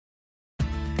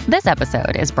This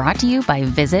episode is brought to you by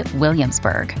Visit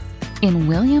Williamsburg. In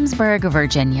Williamsburg,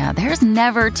 Virginia, there's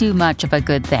never too much of a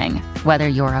good thing. Whether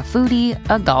you're a foodie,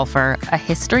 a golfer, a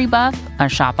history buff, a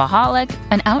shopaholic,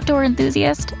 an outdoor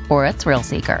enthusiast, or a thrill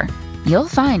seeker, you'll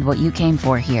find what you came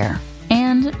for here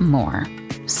and more.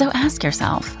 So ask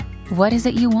yourself, what is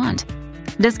it you want?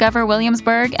 Discover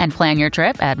Williamsburg and plan your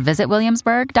trip at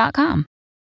visitwilliamsburg.com.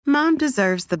 Mom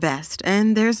deserves the best,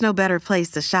 and there's no better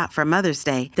place to shop for Mother's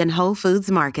Day than Whole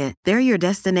Foods Market. They're your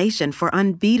destination for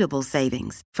unbeatable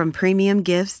savings, from premium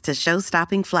gifts to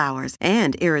show-stopping flowers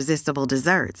and irresistible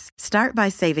desserts. Start by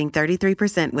saving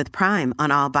 33% with Prime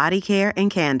on all body care and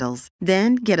candles.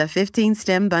 Then get a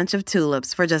 15-stem bunch of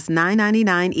tulips for just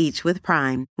 $9.99 each with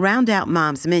Prime. Round out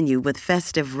Mom's menu with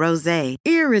festive rosé,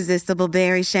 irresistible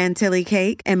berry chantilly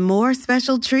cake, and more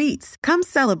special treats. Come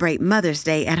celebrate Mother's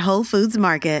Day at Whole Foods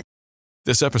Market.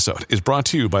 This episode is brought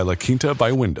to you by La Quinta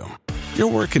by Wyndham. Your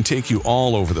work can take you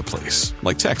all over the place,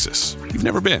 like Texas. You've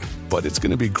never been, but it's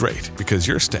going to be great because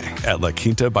you're staying at La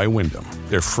Quinta by Wyndham.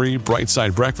 Their free Bright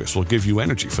Side breakfast will give you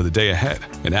energy for the day ahead.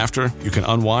 And after, you can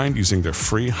unwind using their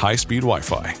free high-speed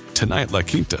Wi-Fi. Tonight, La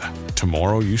Quinta.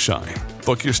 Tomorrow, you shine.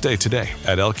 Book your stay today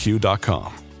at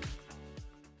lq.com.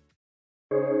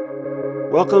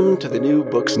 Welcome to the New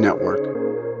Books Network.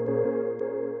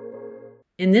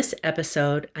 In this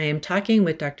episode, I am talking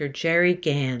with Dr. Jerry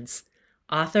Gans,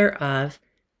 author of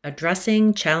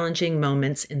Addressing Challenging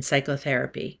Moments in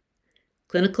Psychotherapy,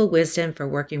 Clinical Wisdom for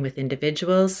Working with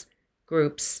Individuals,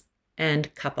 Groups,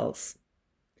 and Couples.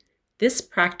 This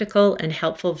practical and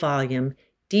helpful volume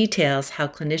details how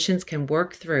clinicians can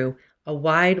work through a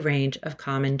wide range of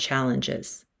common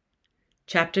challenges.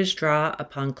 Chapters draw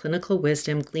upon clinical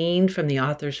wisdom gleaned from the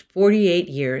author's 48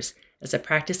 years as a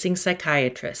practicing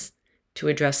psychiatrist to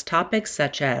address topics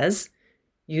such as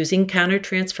using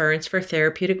countertransference for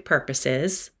therapeutic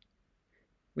purposes,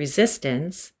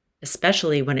 resistance,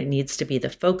 especially when it needs to be the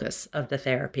focus of the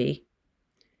therapy,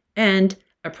 and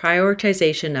a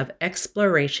prioritization of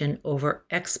exploration over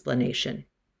explanation.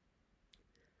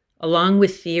 Along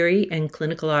with theory and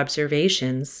clinical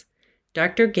observations,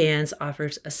 Dr. Gans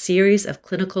offers a series of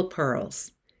clinical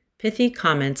pearls, pithy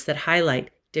comments that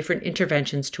highlight different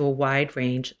interventions to a wide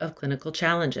range of clinical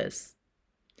challenges.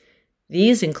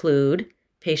 These include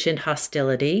patient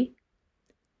hostility,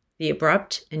 the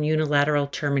abrupt and unilateral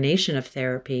termination of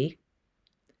therapy,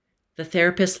 the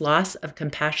therapist's loss of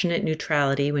compassionate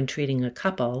neutrality when treating a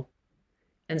couple,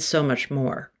 and so much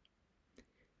more.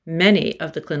 Many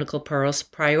of the clinical pearls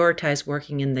prioritize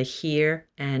working in the here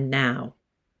and now.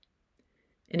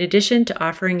 In addition to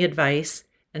offering advice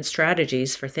and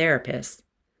strategies for therapists,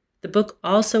 the book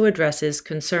also addresses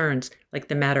concerns like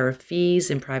the matter of fees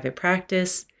in private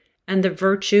practice and the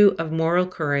virtue of moral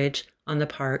courage on the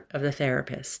part of the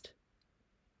therapist.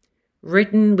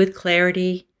 Written with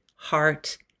clarity,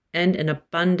 heart, and an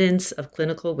abundance of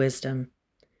clinical wisdom,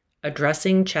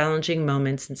 Addressing Challenging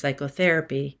Moments in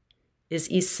Psychotherapy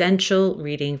is essential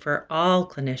reading for all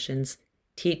clinicians,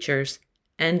 teachers,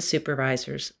 and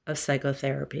supervisors of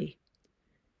psychotherapy.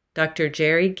 Dr.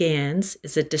 Jerry Gans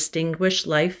is a Distinguished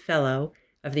Life Fellow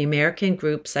of the American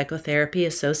Group Psychotherapy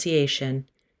Association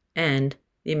and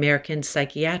the American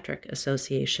Psychiatric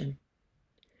Association.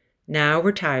 Now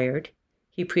retired,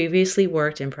 he previously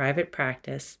worked in private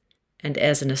practice and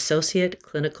as an associate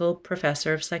clinical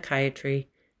professor of psychiatry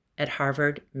at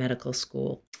Harvard Medical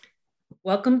School.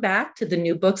 Welcome back to the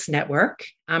New Books Network.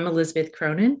 I'm Elizabeth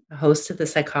Cronin, a host of the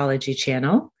Psychology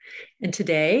Channel, and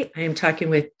today I am talking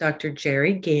with Dr.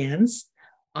 Jerry Gans,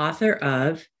 author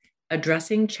of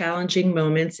Addressing Challenging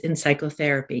Moments in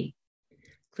Psychotherapy,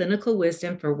 Clinical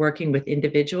Wisdom for Working with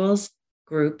Individuals,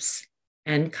 Groups,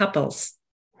 and Couples.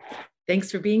 Thanks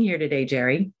for being here today,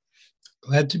 Jerry.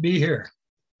 Glad to be here.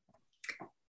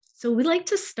 So we'd like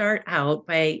to start out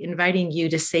by inviting you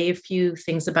to say a few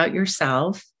things about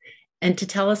yourself and to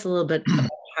tell us a little bit about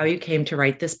how you came to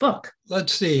write this book.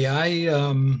 Let's see.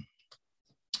 I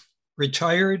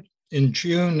retired in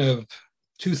June of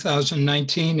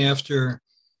 2019 after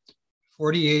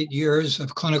 48 years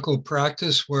of clinical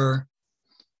practice, where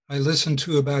I listened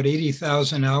to about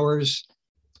 80,000 hours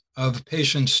of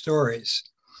patient stories.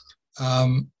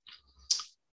 And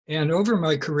over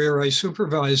my career, I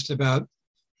supervised about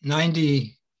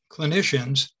 90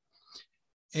 clinicians,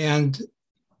 and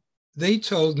they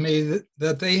told me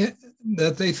that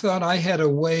they thought I had a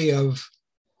way of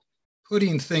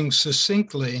putting things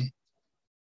succinctly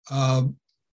that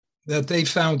they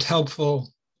found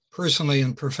helpful personally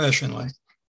and professionally.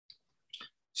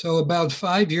 So about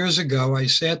 5 years ago, I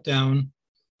sat down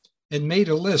and made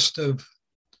a list of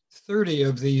 30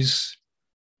 of these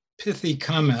pithy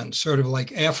comments, sort of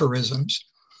like aphorisms,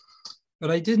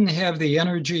 but I didn't have the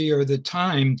energy or the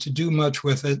time to do much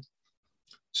with it.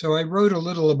 So I wrote a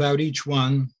little about each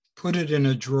one, put it in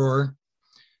a drawer,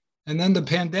 and then the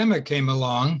pandemic came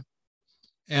along,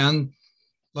 and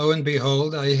lo and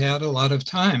behold, I had a lot of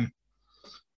time.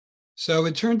 So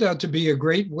it turned out to be a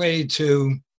great way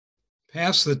to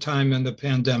pass the time in the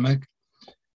pandemic.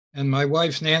 And my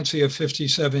wife, Nancy, of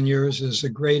 57 years, is a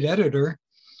great editor.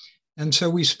 And so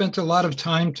we spent a lot of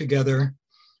time together.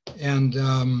 And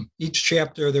each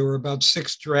chapter, there were about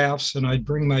 6 drafts, and I'd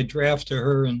bring my draft to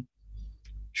her, and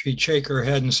she'd shake her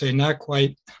head and say, not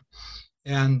quite.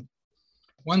 And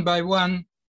one by one,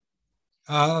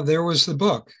 there was the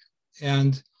book.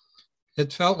 And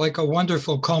it felt like a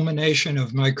wonderful culmination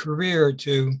of my career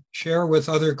to share with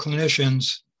other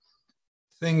clinicians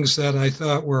things that I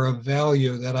thought were of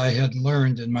value that I had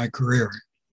learned in my career.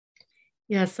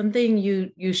 Yeah, something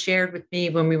you shared with me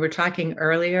when we were talking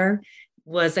earlier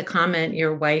was a comment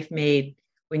your wife made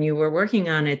when you were working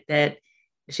on it, that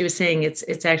she was saying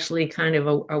it's actually kind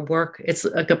of a work, it's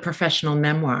like a professional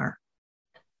memoir.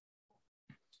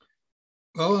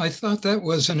 Well, I thought that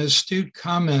was an astute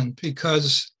comment,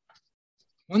 because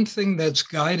one thing that's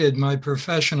guided my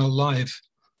professional life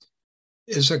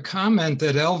is a comment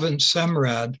that Elvin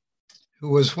Semrad, who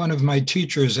was one of my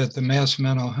teachers at the Mass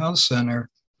Mental Health Center,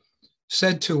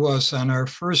 said to us on our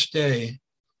first day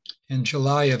in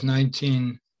July of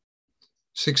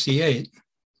 1968,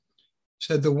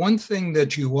 said, the one thing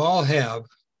that you all have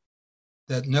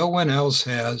that no one else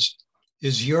has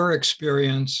is your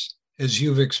experience as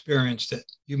you've experienced it.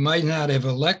 You might not have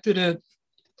elected it.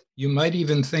 You might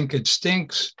even think it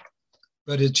stinks,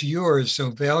 but it's yours, so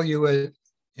value it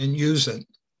and use it.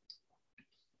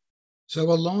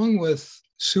 So along with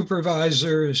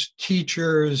supervisors,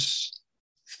 teachers,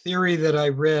 theory that I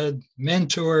read,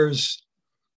 mentors,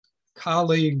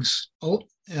 colleagues,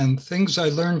 and things I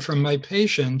learned from my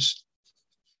patients,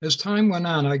 as time went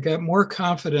on, I got more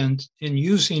confident in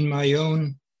using my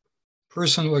own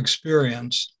personal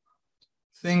experience,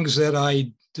 things that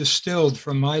I distilled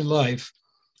from my life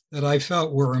that I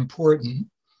felt were important.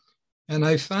 And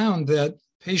I found that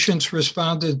patients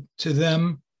responded to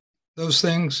them, those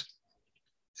things,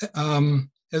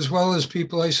 as well as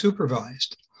people I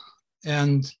supervised.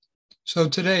 And so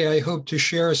today I hope to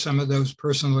share some of those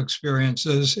personal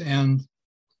experiences and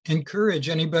encourage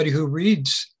anybody who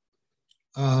reads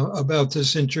about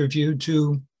this interview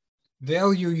to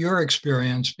value your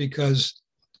experience, because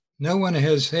no one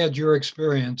has had your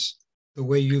experience the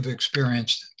way you've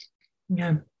experienced it.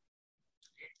 Yeah.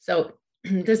 So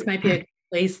this might be a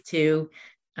place to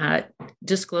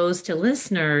disclose to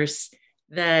listeners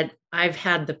that I've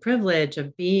had the privilege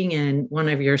of being in one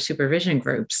of your supervision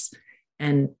groups,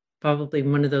 and probably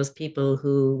one of those people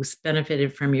who's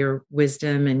benefited from your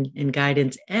wisdom and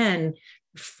guidance, and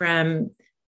from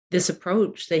this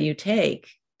approach that you take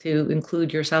to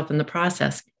include yourself in the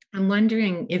process. I'm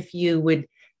wondering if you would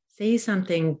say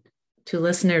something to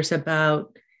listeners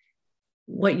about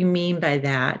what you mean by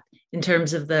that, in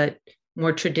terms of the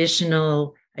more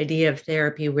traditional idea of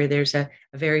therapy where there's a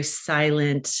very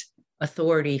silent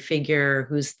authority figure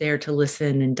who's there to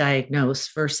listen and diagnose,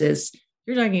 versus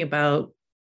you're talking about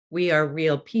we are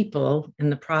real people in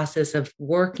the process of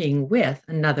working with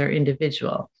another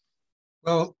individual.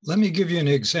 Well, let me give you an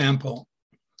example.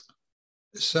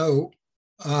 So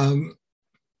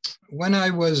when I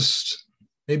was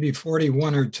maybe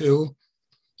 41 or 2,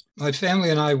 my family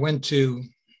and I went to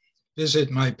visit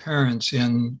my parents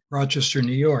in Rochester,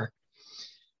 New York.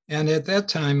 And at that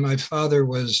time, my father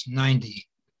was 90.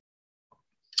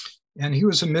 And he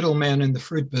was a middleman in the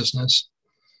fruit business.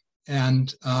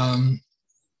 And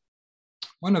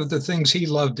one of the things he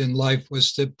loved in life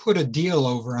was to put a deal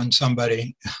over on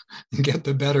somebody and get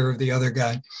the better of the other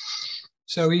guy.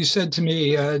 So he said to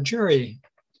me, Jerry,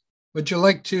 would you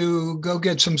like to go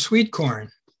get some sweet corn?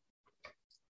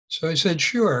 So I said,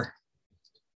 sure.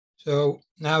 So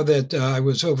now that I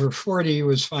was over 40, he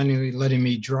was finally letting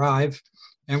me drive.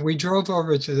 And we drove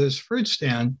over to this fruit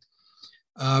stand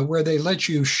where they let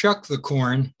you shuck the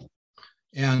corn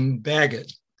and bag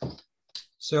it.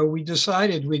 So we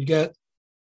decided we'd get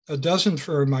a dozen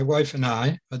for my wife and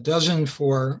I, a dozen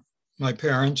for my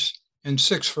parents, and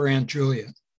 6 for Aunt Julia.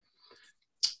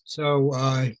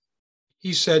 So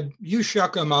he said, you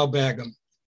shuck them, I'll bag them.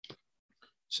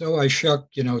 So I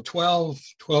shucked,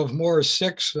 12 more,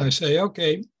 6. I say,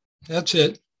 okay, that's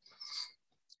it.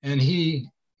 And he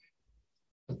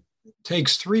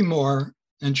takes 3 more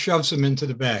and shoves them into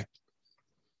the bag.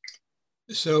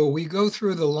 So we go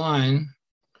through the line,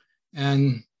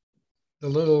 and the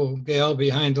little gal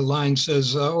behind the line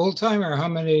says, old timer, how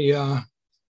many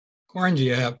corn do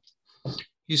you have?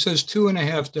 He says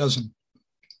 2.5 dozen.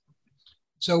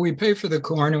 So we pay for the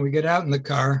corn and we get out in the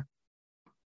car.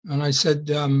 And I said,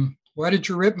 why did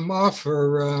you rip him off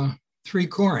for 3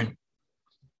 corn?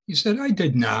 He said, I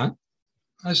did not.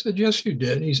 I said, yes, you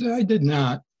did. He said, I did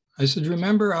not. I said,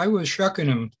 remember, I was shucking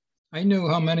him. I knew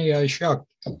how many I shucked.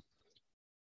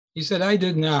 He said, I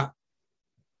did not.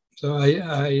 So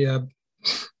I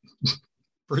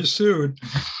pursued.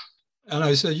 And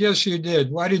I said, yes, you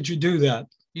did. Why did you do that?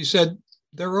 He said,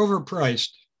 they're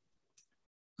overpriced.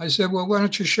 I said, well, why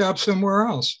don't you shop somewhere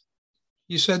else?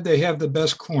 He said, they have the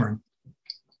best corn.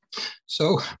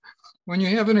 So when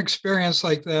you have an experience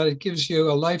like that, it gives you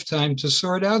a lifetime to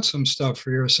sort out some stuff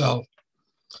for yourself.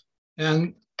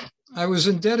 And I was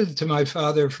indebted to my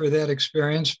father for that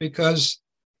experience because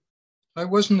I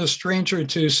wasn't a stranger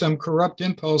to some corrupt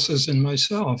impulses in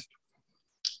myself.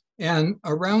 And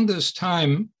around this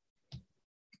time,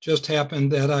 just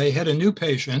happened that I had a new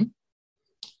patient,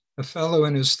 a fellow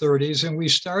in his 30s, and we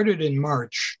started in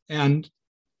March. And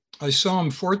I saw him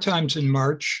 4 times in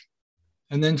March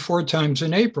and then 4 times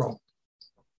in April.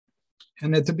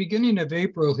 And at the beginning of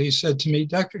April, he said to me,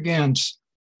 Dr. Ganz,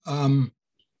 I'm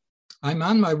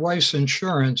on my wife's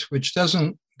insurance, which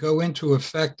doesn't go into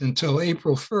effect until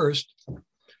April 1st.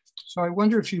 So I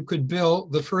wonder if you could bill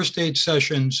the first 8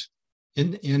 sessions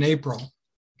in April.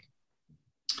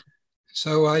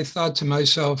 So I thought to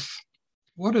myself,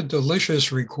 what a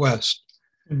delicious request.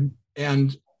 Mm-hmm.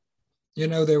 And, you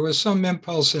know, there was some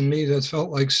impulse in me that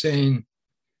felt like saying,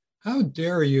 how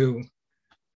dare you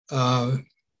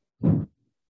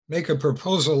make a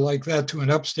proposal like that to an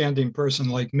upstanding person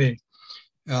like me,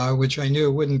 which I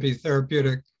knew wouldn't be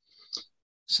therapeutic.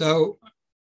 So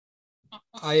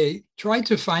I tried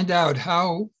to find out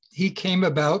how he came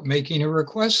about making a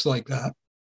request like that.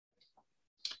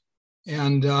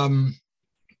 And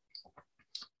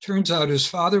turns out his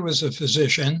father was a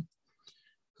physician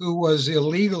who was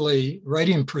illegally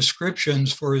writing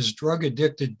prescriptions for his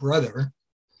drug-addicted brother.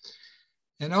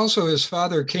 And also his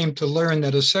father came to learn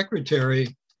that a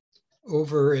secretary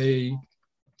over a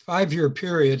 5-year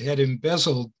period had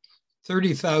embezzled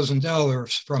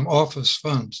 $30,000 from office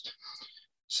funds.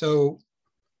 So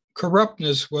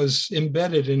corruptness was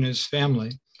embedded in his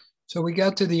family. So we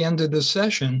got to the end of the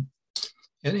session,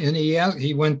 and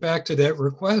he went back to that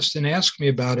request and asked me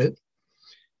about it.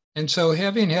 And so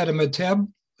having had a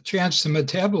chance to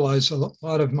metabolize a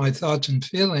lot of my thoughts and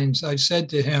feelings, I said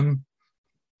to him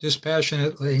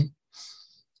dispassionately,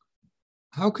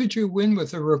 how could you win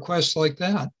with a request like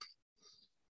that?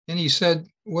 And he said,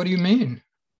 what do you mean?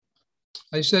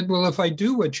 I said, well, if I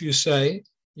do what you say,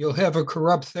 you'll have a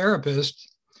corrupt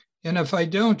therapist. And if I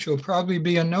don't, you'll probably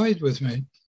be annoyed with me.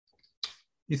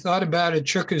 He thought about it,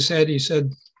 shook his head. He said,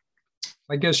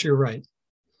 I guess you're right.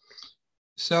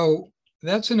 So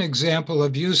that's an example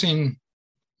of using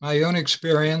my own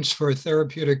experience for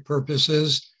therapeutic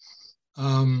purposes,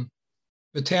 metabolizing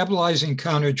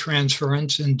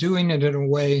countertransference and doing it in a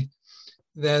way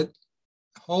that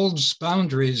holds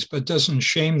boundaries but doesn't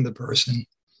shame the person,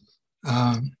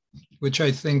 which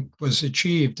I think was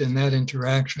achieved in that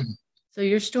interaction. So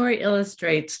your story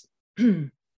illustrates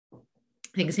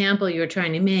the example you're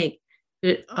trying to make.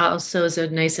 It also is a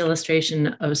nice illustration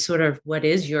of sort of what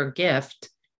is your gift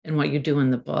and what you do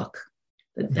in the book.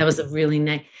 That was a really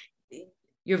nice,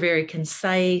 you're very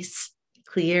concise,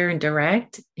 clear, and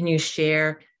direct, and you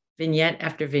share vignette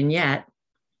after vignette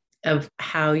of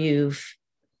how you've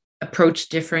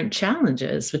approached different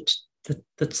challenges, which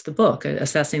that's the book,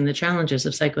 Assessing the Challenges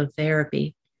of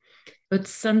Psychotherapy. But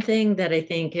something that I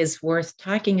think is worth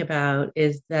talking about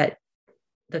is that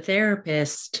the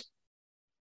therapist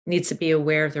needs to be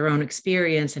aware of their own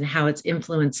experience and how it's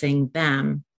influencing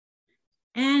them.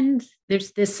 And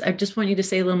there's this, I just want you to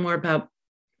say a little more about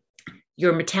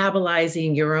your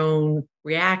metabolizing your own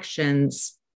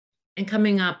reactions and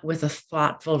coming up with a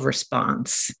thoughtful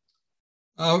response.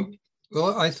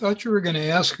 Well, I thought you were going to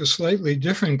ask a slightly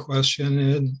different question.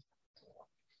 And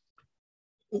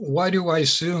why do I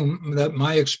assume that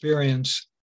my experience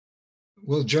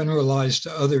will generalize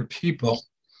to other people?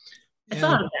 I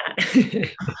thought of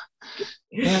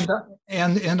that.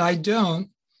 and I don't,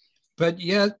 but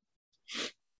yet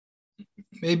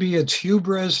maybe it's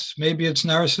hubris, maybe it's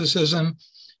narcissism,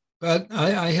 but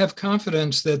I have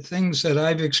confidence that things that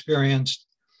I've experienced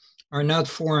are not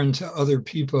foreign to other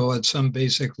people at some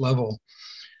basic level.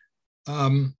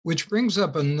 Which brings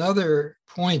up another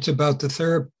point about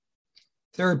the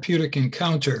therapeutic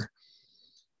encounter.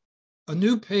 A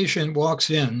new patient walks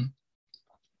in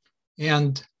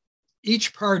and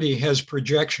each party has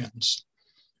projections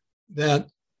that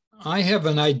I have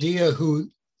an idea who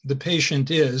the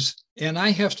patient is, and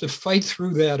I have to fight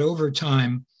through that over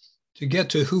time to get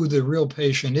to who the real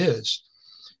patient is.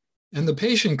 And the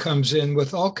patient comes in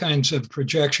with all kinds of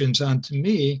projections onto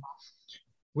me,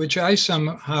 which I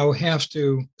somehow have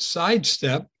to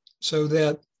sidestep so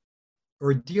that,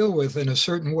 or deal with in a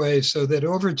certain way, so that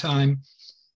over time,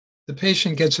 the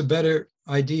patient gets a better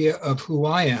idea of who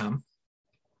I am.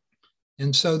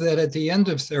 And so that at the end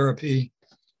of therapy,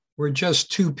 we're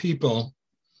just two people,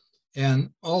 and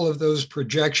all of those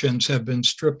projections have been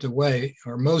stripped away,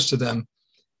 or most of them.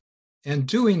 And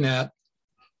doing that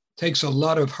takes a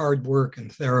lot of hard work in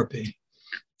therapy.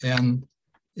 And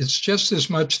it's just as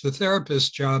much the therapist's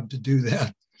job to do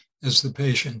that as the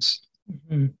patient's.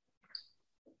 Mm-hmm.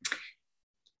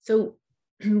 So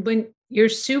when you're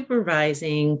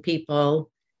supervising people,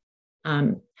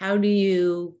 how do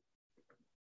you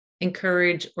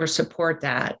encourage or support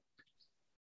that?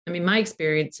 I mean, my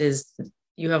experience is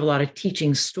you have a lot of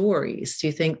teaching stories. Do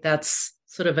you think that's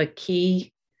sort of a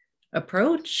key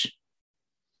approach?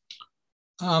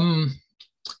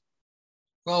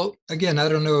 Well, again, I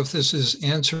don't know if this is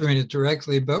answering it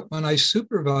directly, but when I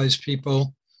supervise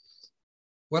people,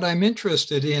 what I'm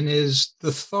interested in is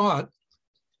the thought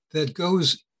that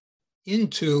goes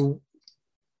into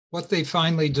what they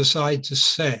finally decide to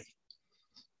say.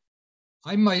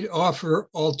 I might offer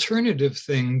alternative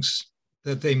things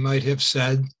that they might have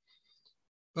said,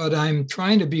 but I'm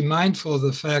trying to be mindful of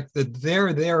the fact that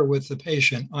they're there with the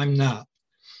patient. I'm not.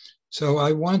 So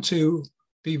I want to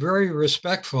be very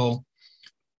respectful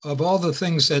of all the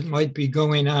things that might be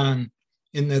going on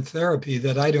in the therapy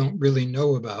that I don't really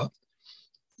know about.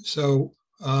 So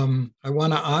I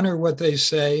want to honor what they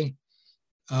say,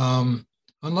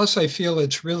 unless I feel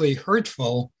it's really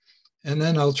hurtful, and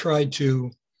then I'll try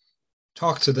to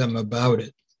talk to them about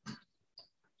it.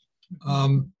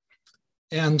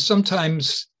 And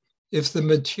sometimes if the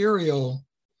material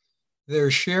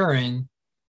they're sharing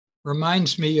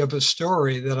reminds me of a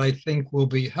story that I think will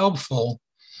be helpful,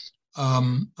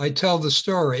 I tell the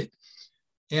story.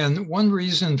 And one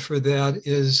reason for that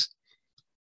is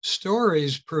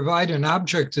stories provide an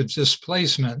object of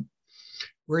displacement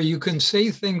where you can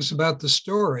say things about the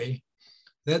story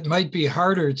that might be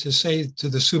harder to say to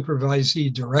the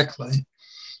supervisee directly.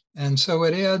 And so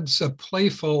it adds a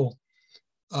playful,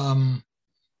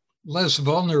 less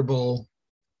vulnerable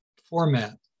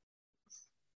format.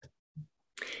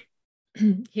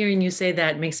 Hearing you say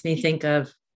that makes me think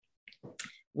of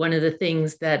one of the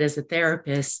things that as a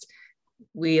therapist,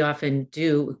 we often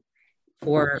do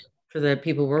for the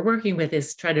people we're working with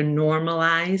is try to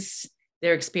normalize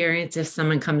their experience. If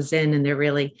someone comes in and they're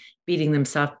really beating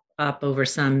themselves up over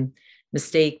some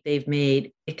mistake they've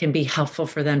made, it can be helpful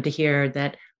for them to hear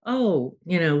that, oh,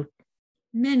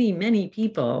 many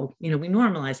people, we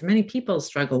normalize, many people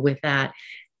struggle with that.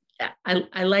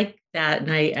 I like that.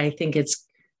 And I think it's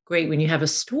great when you have a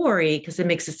story because it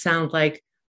makes it sound like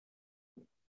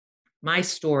my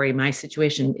story, my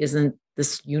situation isn't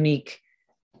this unique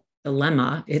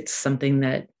dilemma. It's something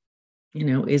that,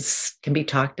 can be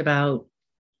talked about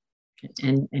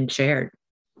and shared.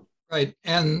 Right.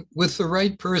 And with the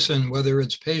right person, whether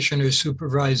it's patient or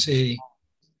supervisee,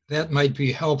 that might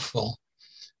be helpful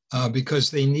because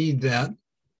they need that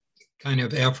kind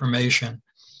of affirmation.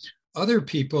 Other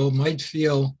people might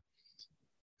feel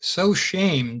so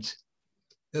shamed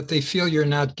that they feel you're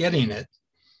not getting it.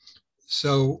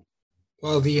 So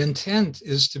while the intent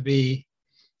is to be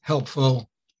helpful,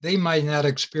 they might not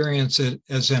experience it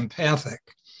as empathic.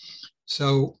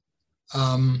 So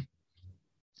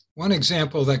one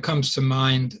example that comes to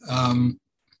mind, I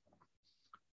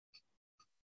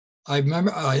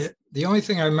remember, the only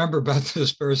thing I remember about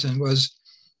this person was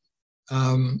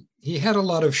he had a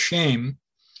lot of shame,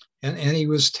 and he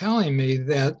was telling me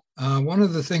that one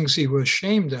of the things he was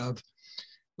ashamed of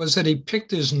was that he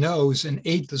picked his nose and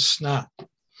ate the snot.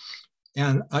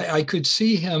 And I could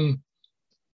see him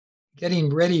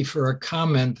getting ready for a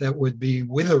comment that would be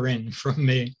withering from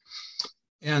me.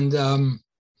 And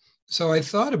so I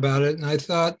thought about it and I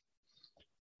thought,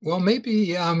 well,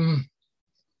 maybe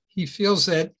he feels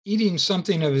that eating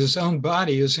something of his own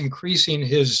body is increasing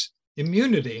his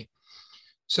immunity.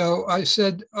 So I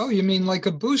said, oh, you mean like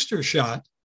a booster shot?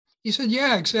 He said,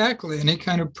 yeah, exactly. And he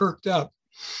kind of perked up.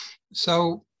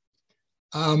 So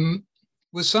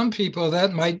with some people,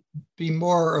 that might be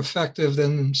more effective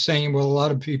than saying, well, a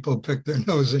lot of people pick their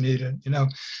nose and eat it,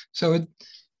 So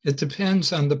it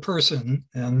depends on the person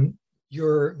and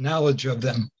your knowledge of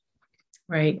them.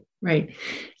 Right.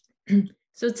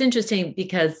 So it's interesting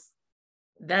because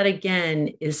that,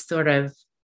 again, is sort of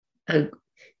what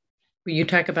you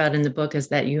talk about in the book is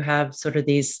that you have sort of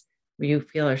these where you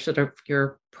feel are sort of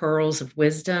your pearls of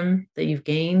wisdom that you've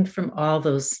gained from all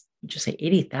those, just say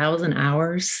 80,000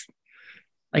 hours.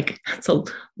 Like, that's a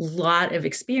lot of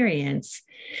experience.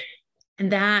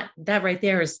 And that right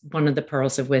there is one of the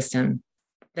pearls of wisdom,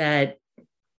 that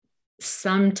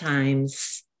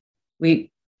sometimes a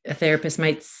therapist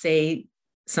might say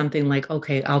something like,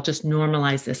 okay, I'll just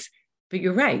normalize this. But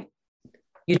you're right.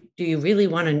 Do you really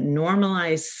want to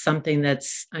normalize something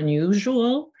that's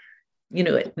unusual?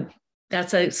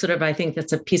 That's a sort of, I think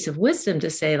that's a piece of wisdom to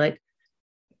say, like,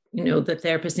 the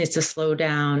therapist needs to slow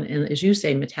down and, as you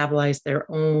say, metabolize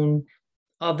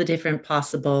all the different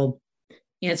possible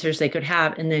answers they could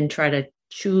have, and then try to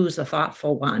choose a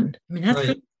thoughtful one. I mean, that's Right.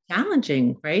 really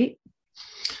challenging, right?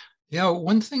 Yeah,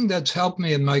 one thing that's helped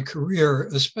me in my career,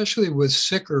 especially with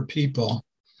sicker people,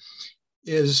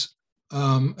 is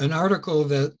an article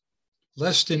that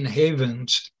Leston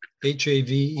Havens,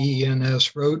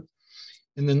 Havens, wrote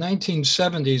in the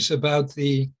 1970s about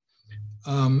the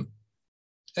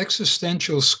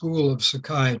existential school of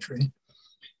psychiatry.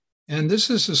 And this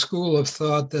is a school of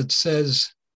thought that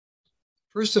says,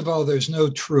 first of all, there's no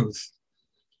truth.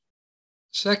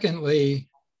 Secondly,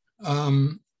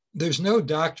 there's no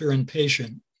doctor and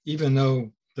patient, even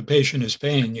though the patient is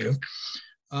paying you.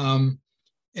 And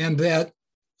that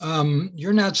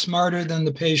you're not smarter than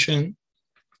the patient.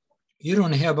 You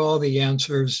don't have all the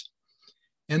answers.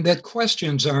 And that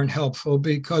questions aren't helpful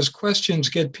because questions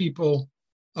get people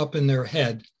up in their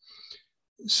head.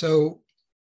 So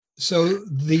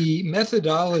the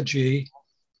methodology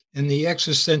in the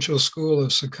existential school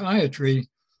of psychiatry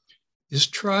is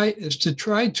to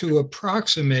try to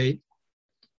approximate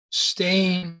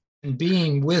staying and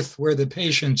being with where the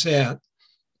patient's at,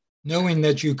 knowing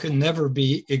that you can never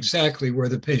be exactly where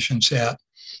the patient's at.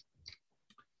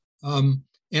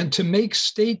 And to make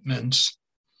statements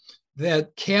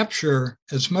that capture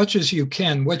as much as you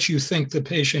can what you think the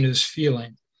patient is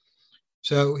feeling.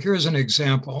 So here's an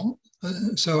example.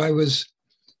 So I was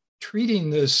treating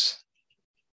this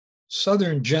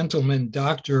Southern gentleman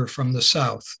doctor from the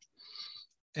South.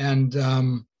 And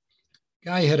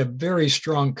guy had a very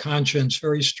strong conscience,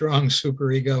 very strong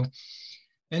superego.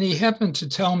 And he happened to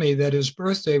tell me that his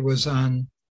birthday was on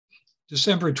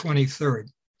December 23rd.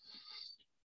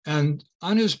 And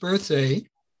on his birthday,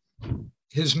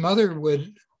 his mother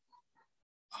would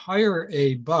hire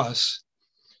a bus,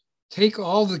 take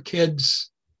all the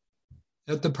kids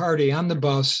at the party on the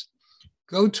bus,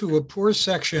 go to a poor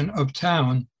section of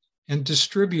town and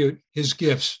distribute his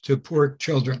gifts to poor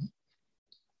children.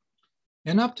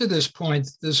 And up to this point,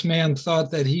 this man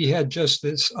thought that he had just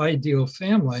this ideal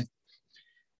family.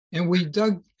 And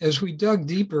as we dug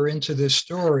deeper into this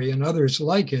story and others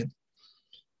like it,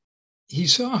 he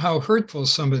saw how hurtful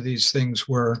some of these things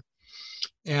were.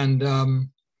 And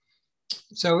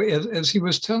so as he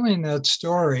was telling that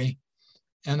story,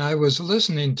 and I was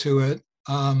listening to it,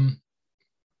 I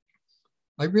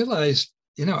realized,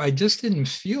 I just didn't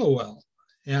feel well.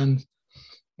 And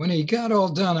when he got all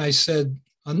done, I said,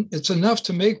 it's enough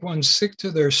to make one sick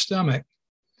to their stomach.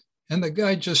 And the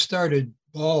guy just started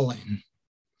bawling.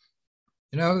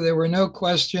 There were no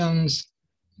questions,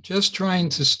 just trying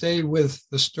to stay with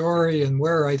the story and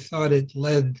where I thought it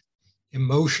led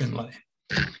emotionally.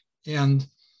 And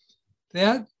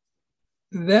that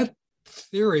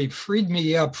theory freed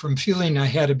me up from feeling I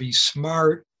had to be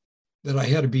smart, that I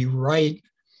had to be right.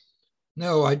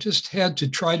 No, I just had to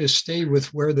try to stay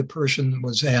with where the person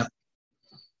was at.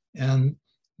 And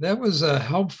that was a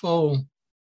helpful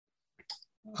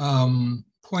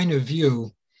point of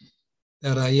view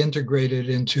that I integrated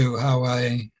into how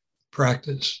I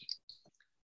practice.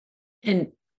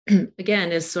 And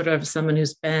again, as sort of someone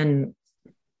who's been,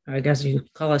 I guess you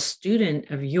call a student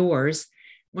of yours,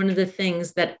 one of the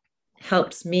things that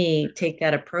helps me take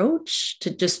that approach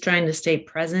to just trying to stay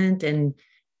present and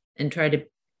try to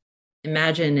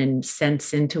imagine and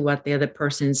sense into what the other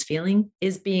person is feeling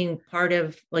is being part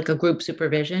of like a group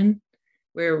supervision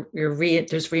where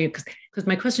because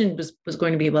my question was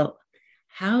going to be, well,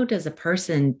 how does a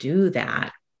person do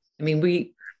that? I mean,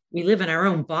 we live in our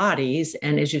own bodies.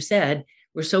 And as you said,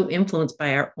 we're so influenced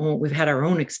by we've had our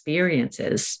own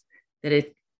experiences that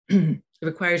it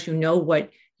requires,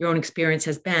 what your own experience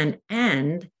has been,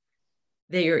 and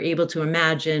that you're able to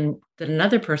imagine that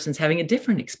another person's having a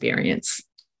different experience.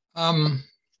 I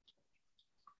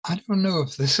don't know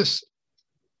if this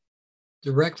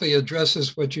directly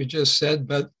addresses what you just said,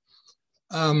 but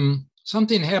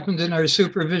something happened in our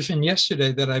supervision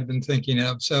yesterday that I've been thinking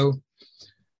of. So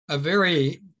a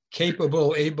very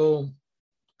capable, able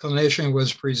clinician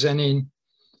was presenting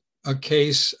a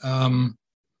case,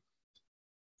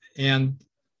 and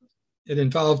it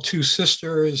involved two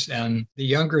sisters, and the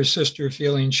younger sister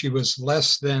feeling she was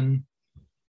less than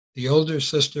the older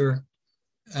sister.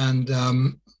 And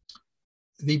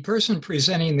the person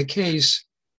presenting the case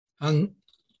on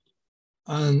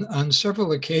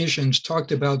several occasions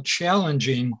talked about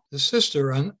challenging the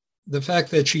sister on the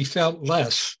fact that she felt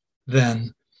less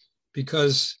than,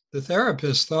 because the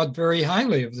therapist thought very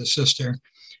highly of the sister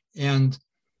and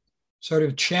sort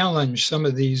of challenged some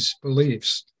of these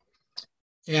beliefs.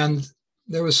 And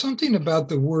there was something about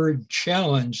the word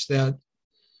challenge that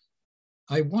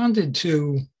I wanted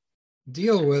to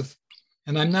deal with,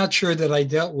 and I'm not sure that I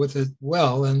dealt with it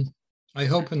well. And I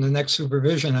hope in the next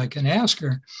supervision I can ask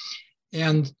her.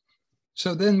 And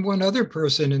so then one other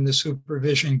person in the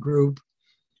supervision group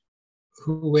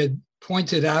who had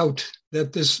pointed out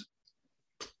that this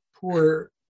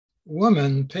poor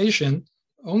woman, patient,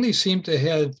 only seemed to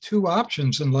have two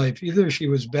options in life. Either she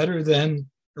was better than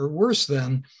or worse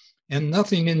than, and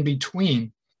nothing in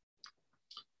between.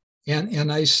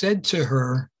 And I said to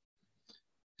her,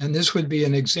 and this would be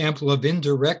an example of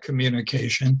indirect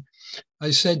communication,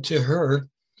 I said to her,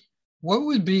 what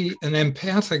would be an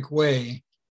empathic way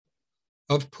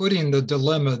of putting the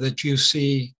dilemma that you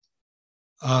see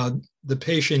the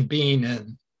patient being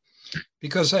in?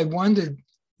 Because I wanted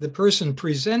the person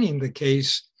presenting the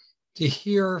case to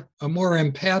hear a more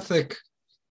empathic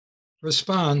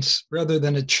response rather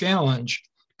than a challenge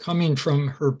coming from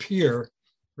her peer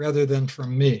rather than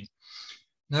from me.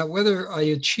 Now, whether I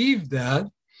achieved that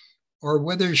or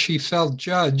whether she felt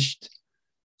judged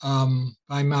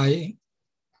by my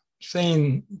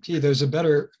saying, gee,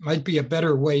 might be a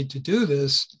better way to do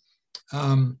this.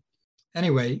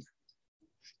 Anyway,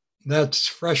 that's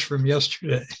fresh from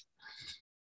yesterday.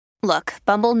 Look,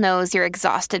 Bumble knows you're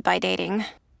exhausted by dating.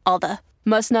 All the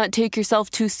must not take yourself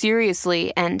too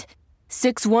seriously and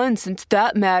 6'1" since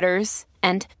that matters.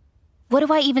 And what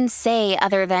do I even say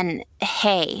other than,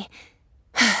 hey?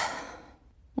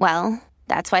 Well,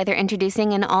 that's why they're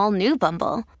introducing an all-new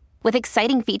Bumble with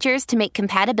exciting features to make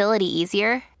compatibility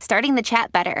easier, starting the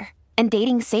chat better, and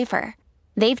dating safer.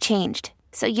 They've changed,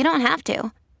 so you don't have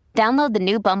to. Download the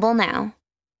new Bumble now.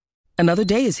 Another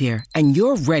day is here, and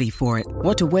you're ready for it.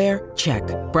 What to wear? Check.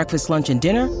 Breakfast, lunch, and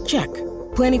dinner? Check.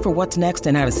 Planning for what's next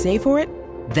and how to save for it?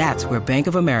 That's where Bank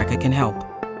of America can help.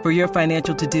 For your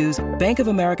financial to-dos, Bank of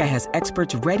America has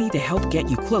experts ready to help get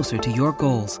you closer to your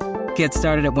goals. Get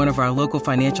started at one of our local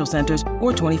financial centers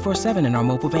or 24/7 in our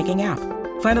mobile banking app.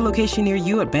 Find a location near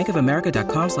you at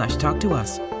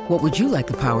bankofamerica.com/talktous. What would you like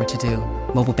the power to do?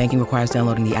 Mobile banking requires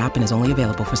downloading the app and is only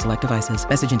available for select devices.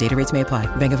 Message and data rates may apply.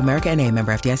 Bank of America N.A.,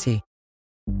 member FDIC.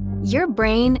 Your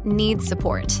brain needs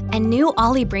support, and new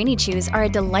Ollie Brainy Chews are a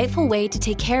delightful way to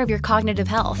take care of your cognitive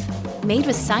health. Made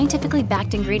with scientifically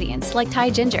backed ingredients like Thai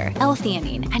ginger,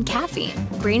 L-theanine, and caffeine,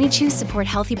 Brainy Chews support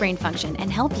healthy brain function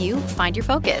and help you find your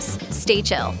focus, stay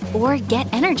chill, or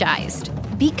get energized.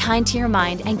 Be kind to your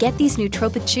mind and get these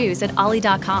nootropic chews at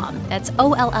ollie.com. That's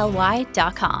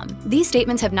OLLY.com. These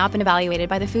statements have not been evaluated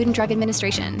by the Food and Drug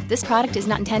Administration. This product is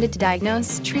not intended to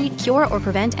diagnose, treat, cure, or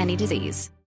prevent any disease.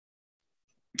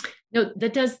 No,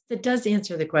 that does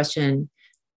answer the question,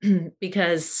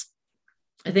 because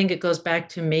I think it goes back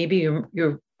to maybe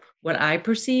your what I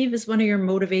perceive as one of your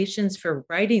motivations for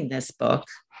writing this book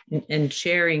and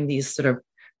sharing these sort of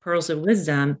pearls of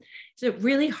wisdom. It's a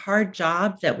really hard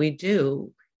job that we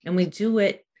do, and we do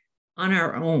it on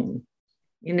our own.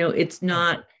 You know, it's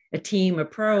not a team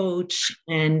approach.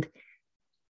 And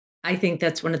I think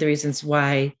that's one of the reasons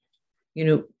why, you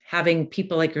know, having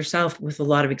people like yourself with a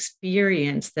lot of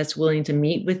experience that's willing to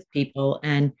meet with people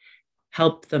and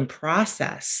help them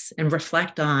process and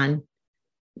reflect on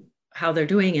how they're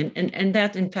doing. And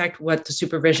that's, in fact, what the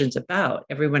supervision's about.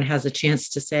 Everyone has a chance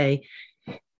to say,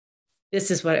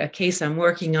 this is what a case I'm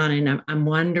working on, and I'm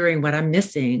wondering what I'm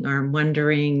missing, or I'm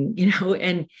wondering, you know,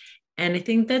 and I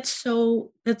think that's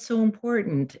so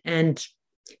important. And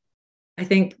I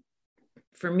think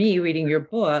for me, reading your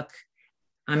book,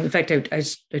 in fact, I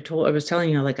was telling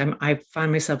you, like, I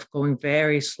find myself going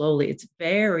very slowly. It's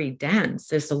very dense.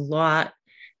 There's a lot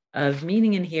of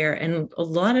meaning in here, and a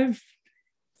lot of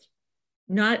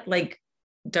not like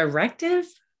directive,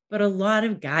 but a lot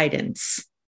of guidance.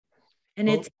 And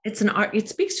it's an art. It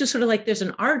speaks to sort of like there's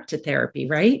an art to therapy,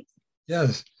 right?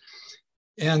 Yes.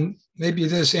 And maybe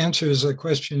this answers a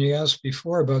question you asked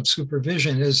before about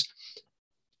supervision. Is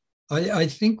I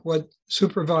think what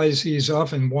supervisees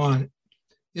often want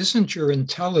isn't your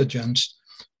intelligence,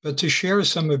 but to share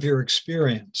some of your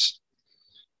experience,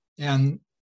 and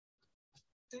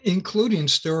including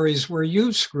stories where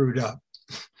you've screwed up,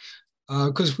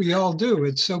 because we all do.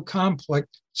 It's so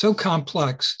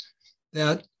complex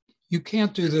that you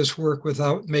can't do this work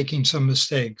without making some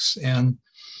mistakes. And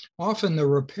often the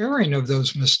repairing of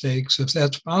those mistakes, if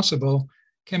that's possible,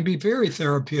 can be very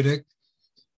therapeutic,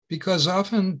 because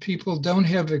often people don't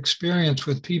have experience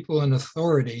with people in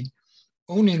authority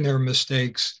owning their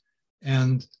mistakes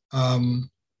and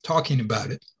talking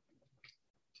about it.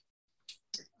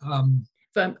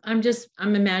 But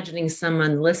I'm imagining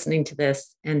someone listening to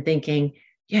this and thinking,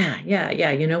 yeah.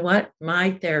 You know what?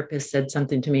 My therapist said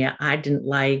something to me I didn't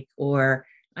like, or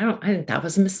I think that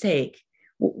was a mistake.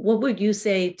 What would you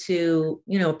say to,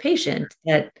 a patient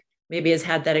that maybe has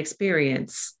had that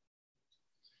experience?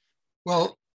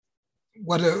 Well,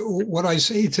 what I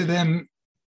say to them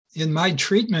in my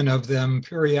treatment of them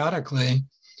periodically,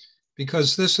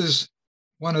 because this is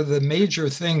one of the major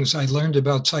things I learned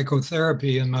about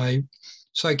psychotherapy in my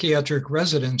psychiatric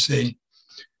residency.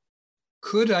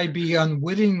 Could I be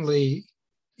unwittingly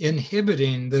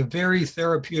inhibiting the very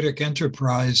therapeutic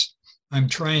enterprise I'm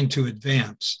trying to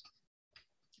advance?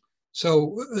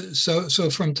 So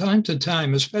from time to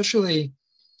time, especially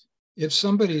if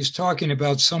somebody's talking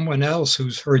about someone else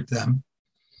who's hurt them,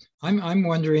 I'm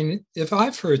wondering if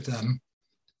I've hurt them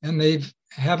and they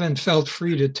haven't felt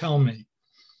free to tell me.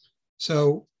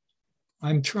 So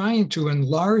I'm trying to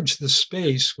enlarge the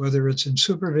space, whether it's in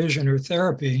supervision or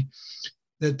therapy,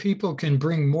 that people can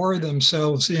bring more of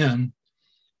themselves in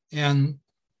and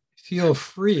feel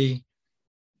free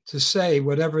to say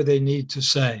whatever they need to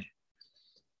say.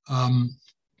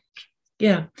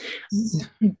 Yeah.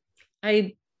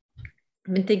 I've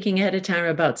been thinking ahead of time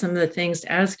about some of the things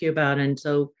to ask you about. And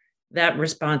so that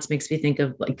response makes me think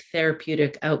of like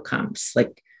therapeutic outcomes.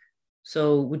 Like,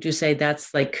 so would you say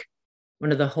that's like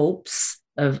one of the hopes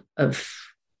of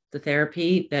the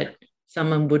therapy, that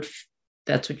someone would,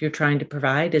 that's what you're trying to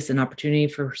provide, is an opportunity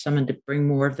for someone to bring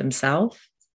more of themselves?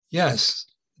 Yes,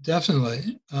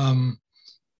 definitely.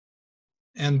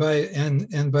 And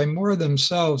by more of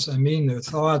themselves, I mean their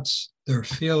thoughts, their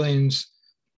feelings,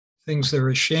 things they're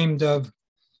ashamed of,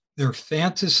 their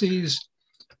fantasies.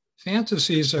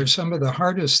 Fantasies are some of the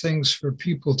hardest things for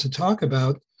people to talk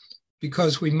about,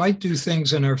 because we might do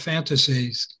things in our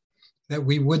fantasies that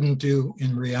we wouldn't do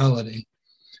in reality.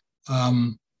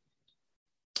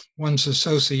 One's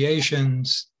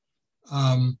associations,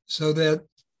 so that,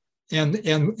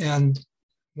 and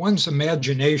one's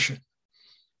imagination.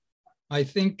 I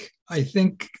think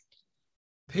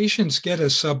patients get a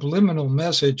subliminal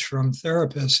message from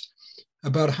therapists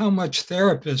about how much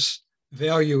therapists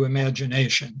value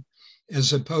imagination,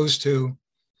 as opposed to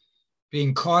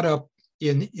being caught up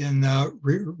in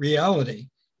reality.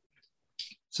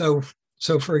 So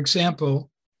for example,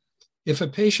 if a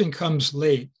patient comes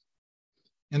late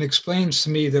and explains to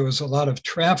me there was a lot of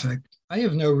traffic, I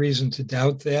have no reason to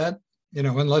doubt that,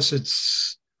 unless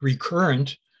it's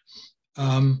recurrent.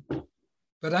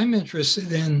 But I'm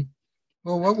interested in,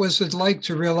 well, what was it like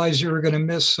to realize you were going to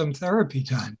miss some therapy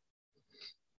time?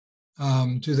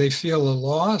 Do they feel a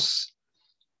loss?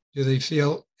 Do they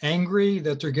feel angry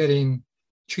that they're getting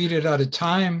cheated out of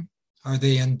time? Are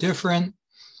they indifferent?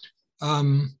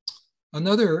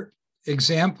 Another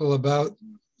example about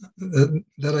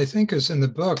that I think is in the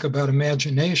book about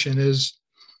imagination is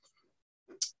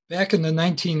back in the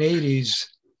 1980s,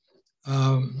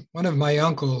 one of my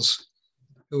uncles,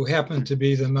 who happened to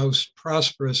be the most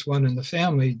prosperous one in the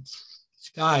family,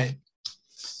 died.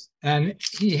 And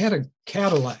he had a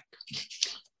Cadillac.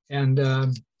 And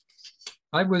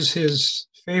I was his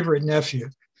favorite nephew.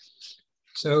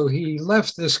 So he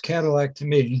left this Cadillac to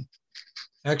me.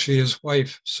 Actually, his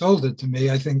wife sold it to me.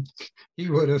 I think he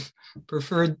would have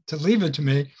preferred to leave it to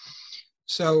me.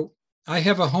 So I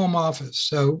have a home office.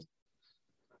 So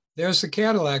there's the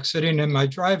Cadillac sitting in my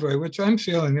driveway, which I'm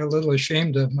feeling a little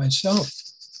ashamed of myself.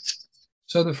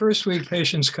 So the first week,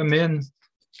 patients come in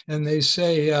and they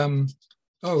say, and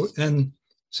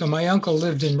so my uncle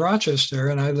lived in Rochester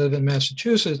and I live in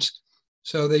Massachusetts.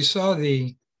 So they saw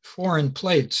the foreign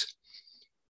plates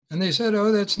and they said,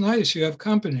 oh, that's nice, you have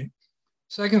company.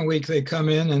 Second week, they come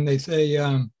in and they say,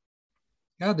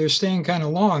 God, they're staying kind of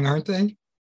long, aren't they?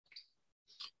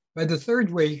 By the third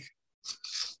week,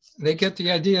 they get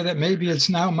the idea that maybe it's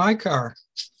now my car.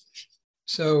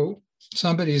 So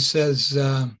somebody says,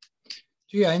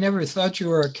 gee, I never thought you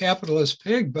were a capitalist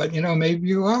pig, but maybe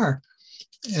you are.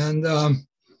 And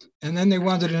then they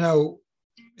wanted to know,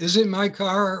 is it my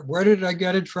car? Where did I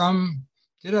get it from?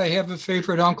 Did I have a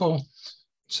favorite uncle?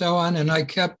 So on. And I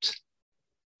kept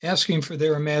asking for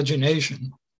their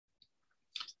imagination.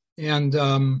 And,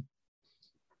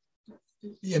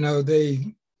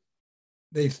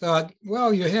 they thought,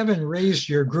 well, you haven't raised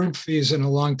your group fees in a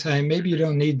long time. Maybe you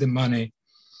don't need the money.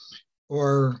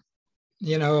 Or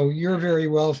you're very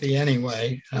wealthy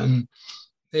anyway. And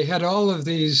they had all of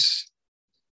these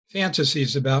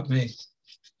fantasies about me.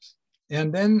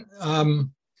 And then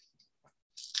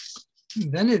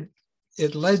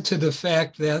it led to the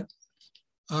fact that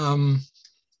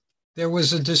there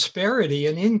was a disparity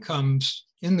in incomes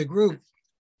in the group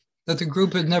that the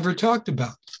group had never talked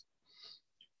about.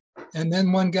 And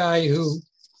then one guy who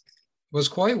was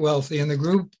quite wealthy in the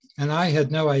group, and I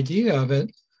had no idea of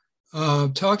it,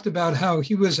 talked about how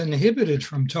he was inhibited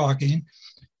from talking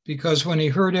because when he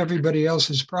heard everybody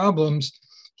else's problems,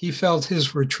 he felt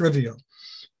his were trivial.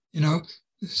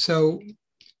 So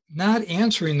not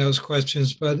answering those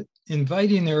questions, but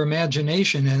inviting their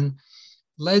imagination in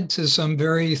led to some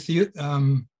very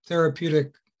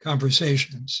therapeutic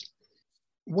conversations.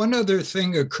 One other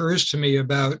thing occurs to me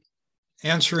about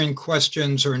answering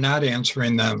questions or not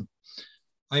answering them.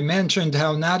 I mentioned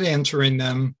how not answering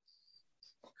them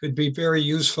could be very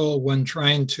useful when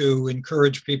trying to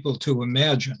encourage people to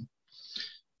imagine.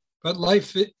 But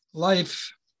life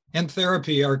and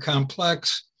therapy are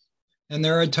complex, and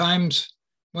there are times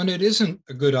when it isn't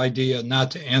a good idea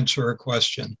not to answer a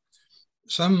question.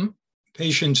 Some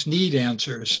patients need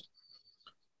answers.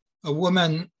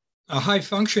 A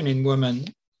high-functioning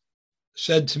woman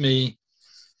said to me,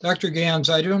 "Dr. Ganz,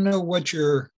 I don't know what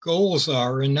your goals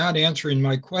are in not answering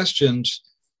my questions,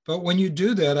 but when you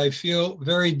do that, I feel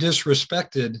very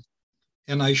disrespected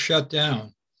and I shut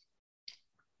down."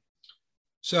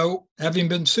 So, having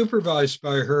been supervised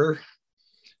by her,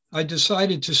 I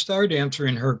decided to start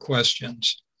answering her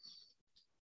questions.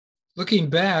 Looking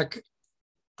back,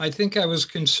 I think I was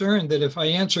concerned that if I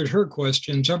answered her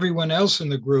questions, everyone else in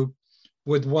the group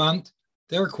would want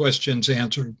their questions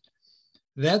answered.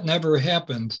 That never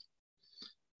happened.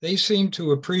 They seemed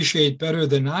to appreciate better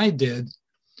than I did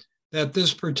that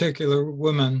this particular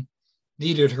woman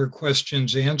needed her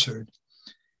questions answered.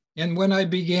 And when I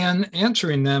began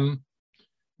answering them,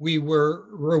 we were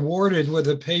rewarded with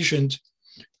a patient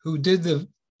who did the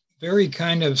very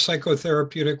kind of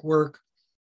psychotherapeutic work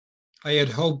I had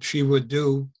hoped she would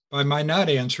do by my not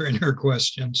answering her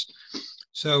questions.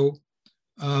 So,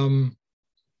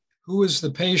 who is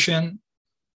the patient?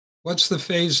 What's the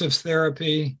phase of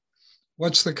therapy?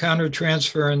 What's the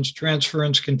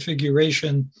transference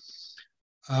configuration?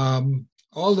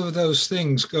 All of those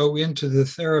things go into the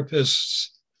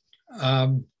therapist's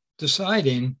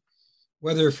deciding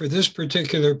whether for this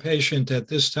particular patient at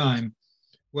this time,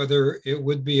 whether it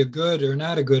would be a good or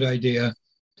not a good idea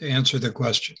to answer the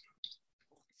question.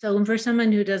 So for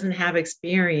someone who doesn't have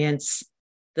experience,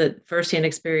 the firsthand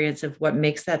experience of what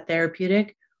makes that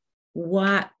therapeutic,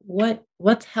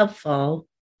 what's helpful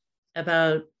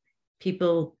about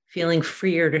people feeling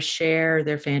freer to share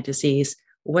their fantasies?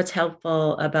 What's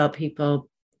helpful about people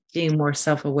being more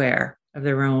self-aware of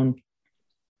their own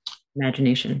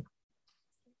imagination?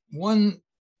 One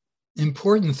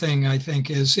important thing, I think,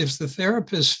 is if the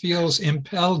therapist feels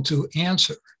impelled to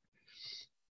answer,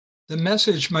 the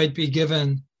message might be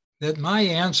given that my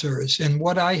answers and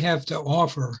what I have to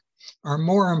offer are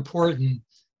more important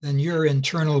than your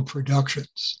internal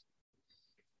productions.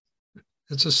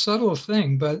 It's a subtle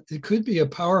thing, but it could be a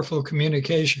powerful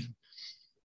communication.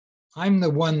 I'm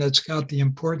the one that's got the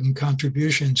important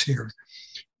contributions here.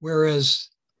 Whereas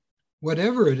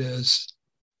whatever it is,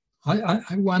 I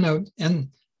want to,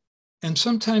 and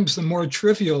sometimes the more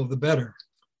trivial, the better.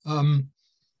 I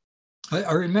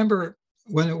remember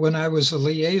when I was a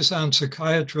liaison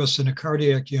psychiatrist in a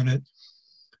cardiac unit,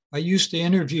 I used to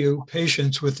interview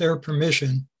patients with their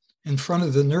permission in front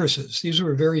of the nurses. These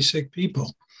were very sick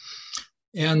people.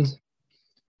 And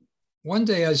one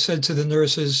day I said to the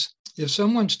nurses, if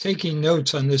someone's taking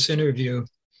notes on this interview,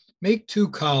 make 2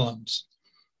 columns.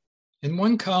 In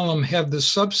one column, have the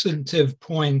substantive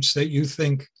points that you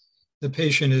think the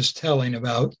patient is telling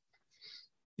about.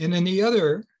 And in the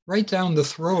other, write down the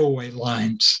throwaway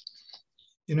lines,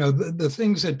 the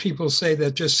things that people say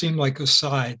that just seem like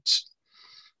asides.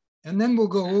 And then we'll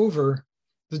go over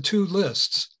the 2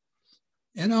 lists.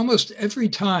 And almost every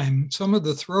time, some of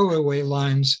the throwaway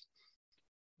lines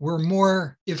were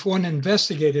more, if one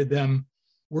investigated them,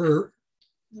 were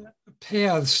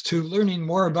paths to learning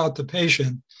more about the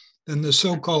patient than the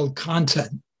so-called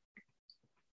content.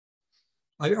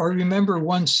 I remember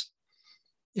once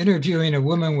interviewing a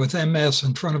woman with MS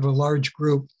in front of a large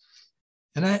group,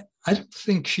 and I don't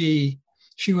think she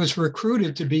was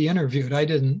recruited to be interviewed. I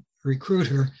didn't recruit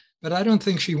her, but I don't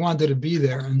think she wanted to be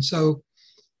there. And so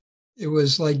it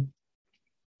was like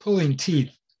pulling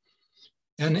teeth.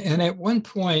 And at one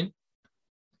point,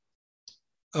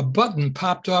 a button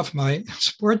popped off my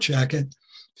sport jacket,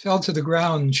 fell to the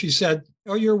ground, and she said,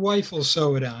 "Oh, your wife will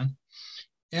sew it on."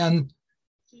 And,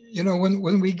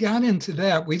 when we got into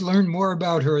that, we learned more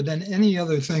about her than any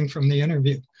other thing from the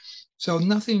interview. So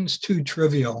nothing's too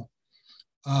trivial.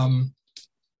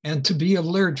 And to be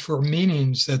alert for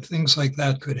meanings that things like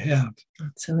that could have.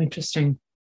 That's so interesting.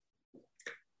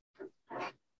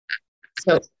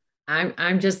 So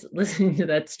I'm just listening to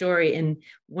that story. And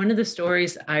one of the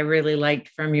stories I really liked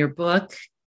from your book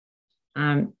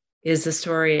is the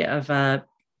story of I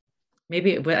think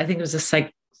it was a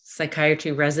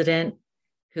psychiatry resident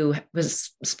who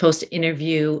was supposed to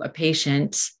interview a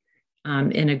patient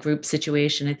in a group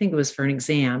situation. I think it was for an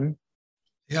exam.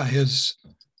 Yeah, his,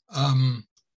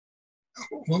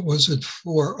 what was it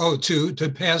for? Oh, to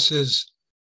pass his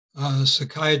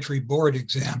psychiatry board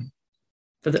exam.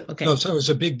 Okay. So it was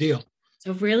a big deal. It's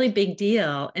a really big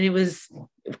deal. And it was,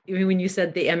 when you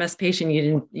said the MS patient,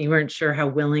 you weren't sure how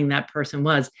willing that person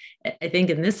was. I think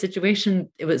in this situation,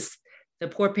 it was the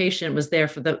poor patient was there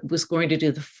was going to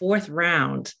do the fourth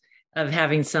round of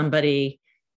having somebody,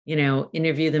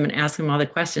 interview them and ask them all the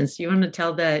questions. Do you want to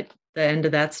tell the end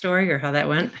of that story or how that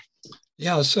went?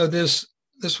 Yeah. So this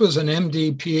was an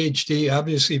MD, PhD,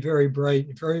 obviously very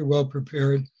bright, very well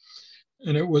prepared.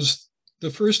 And it was the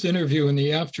first interview in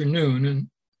the afternoon. And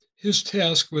his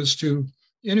task was to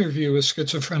interview a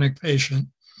schizophrenic patient.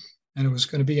 And it was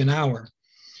going to be an hour.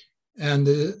 And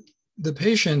the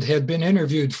patient had been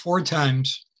interviewed 4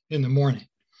 times in the morning.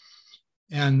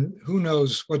 And who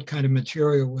knows what kind of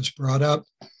material was brought up.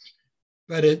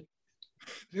 But it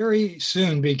very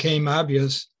soon became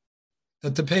obvious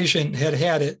that the patient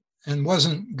had it and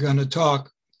wasn't going to talk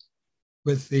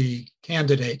with the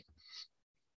candidate.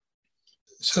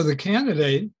 So the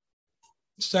candidate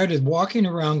started walking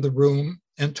around the room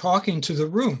and talking to the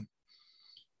room.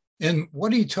 And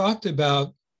what he talked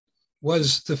about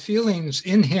was the feelings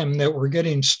in him that were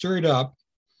getting stirred up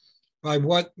by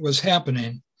what was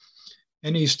happening.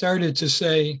 And he started to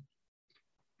say,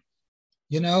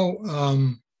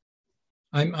 I'm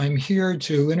here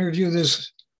to interview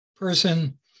this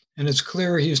person, and it's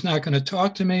clear he's not going to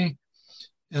talk to me.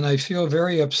 And I feel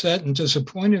very upset and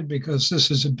disappointed because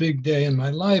this is a big day in my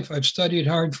life. I've studied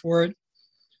hard for it.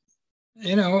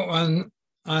 On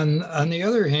the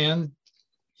other hand,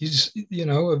 he's,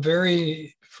 a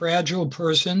very fragile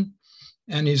person,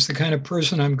 and he's the kind of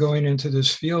person I'm going into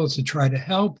this field to try to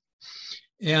help.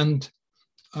 And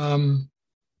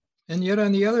yet,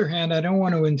 on the other hand, I don't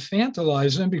want to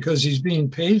infantilize him because he's being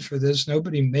paid for this.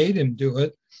 Nobody made him do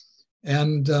it.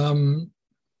 And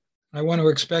I want to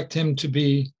expect him to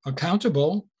be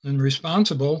accountable and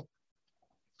responsible.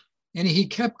 And he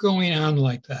kept going on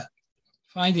like that,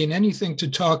 finding anything to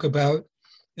talk about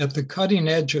at the cutting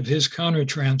edge of his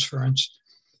countertransference.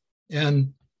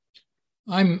 And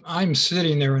I'm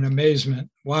sitting there in amazement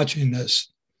watching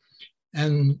this.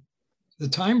 And the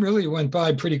time really went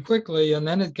by pretty quickly. And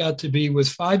then it got to be with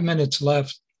 5 minutes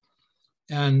left.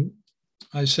 And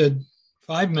I said,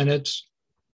 5 minutes.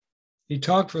 He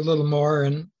talked for a little more.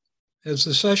 And as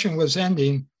the session was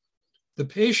ending, the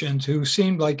patient, who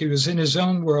seemed like he was in his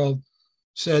own world,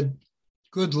 said,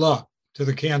 "Good luck," to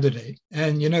the candidate.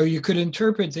 And, you could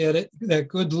interpret that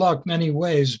good luck many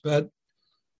ways, but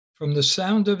from the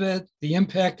sound of it, the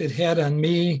impact it had on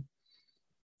me,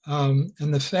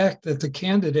 and the fact that the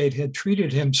candidate had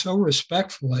treated him so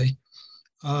respectfully,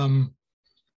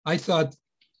 I thought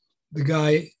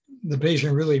the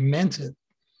patient really meant it.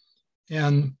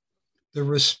 And the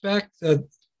respect that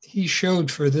he showed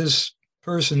for this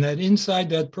person, that inside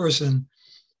that person,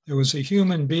 there was a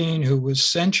human being who was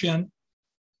sentient.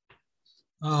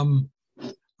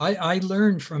 I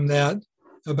learned from that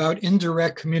about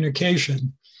indirect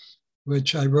communication,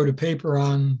 which I wrote a paper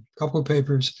on, a couple of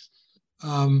papers.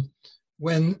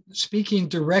 When speaking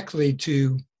directly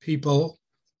to people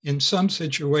in some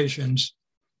situations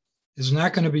is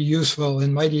not going to be useful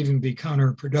and might even be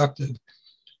counterproductive.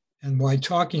 And why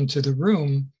talking to the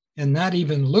room and not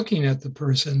even looking at the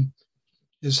person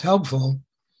is helpful.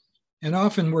 And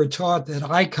often we're taught that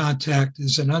eye contact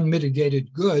is an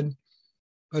unmitigated good,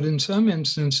 but in some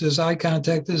instances, eye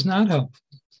contact is not helpful.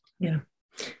 Yeah.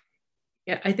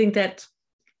 Yeah, I think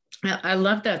I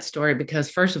love that story because,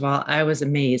 first of all, I was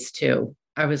amazed too.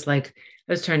 I was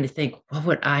trying to think, what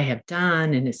would I have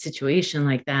done in a situation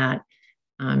like that?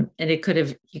 And it could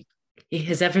have,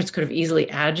 his efforts could have easily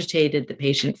agitated the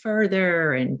patient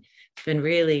further and been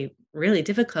really, really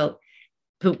difficult.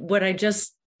 But what I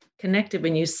just connected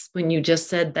when you just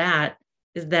said that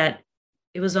is that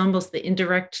it was almost the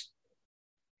indirect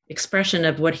expression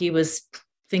of what he was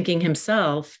thinking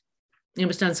himself. It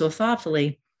was done so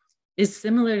thoughtfully, is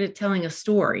similar to telling a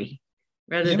story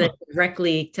rather than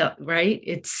directly tell, right?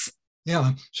 It's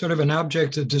sort of an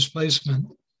object of displacement.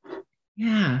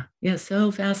 Yeah. Yeah.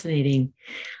 So fascinating.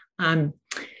 So I'm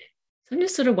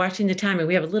just sort of watching the time, and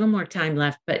we have a little more time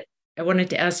left, but I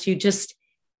wanted to ask you just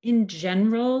in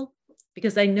general,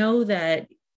 because I know that,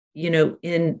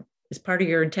 in as part of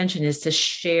your intention is to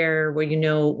share what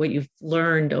what you've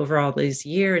learned over all these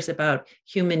years about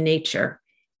human nature.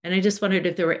 And I just wondered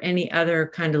if there were any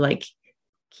other kind of like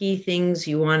key things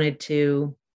you wanted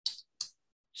to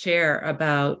share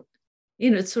about,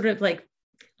 it's sort of like,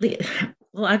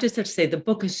 well, I just have to say the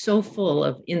book is so full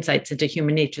of insights into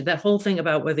human nature. That whole thing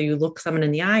about whether you look someone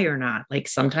in the eye or not, like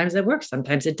sometimes it works,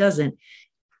 sometimes it doesn't.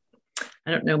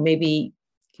 I don't know, maybe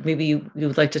you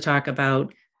would like to talk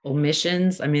about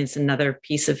omissions. I mean, it's another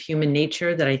piece of human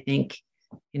nature that I think,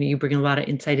 you bring a lot of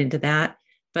insight into that.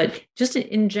 But just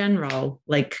in general,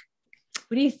 like,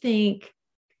 what do you think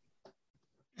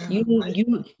you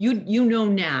know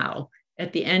now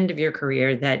at the end of your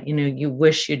career that, you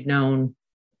wish you'd known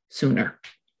sooner?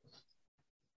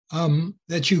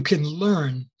 That you can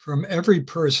learn from every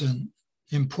person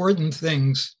important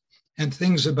things and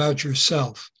things about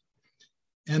yourself,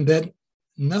 and that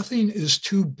nothing is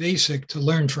too basic to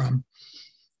learn from.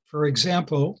 For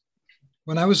example,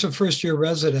 when I was a first-year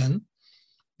resident,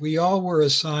 we all were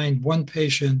assigned one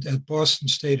patient at Boston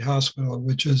State Hospital,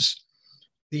 which is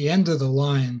the end of the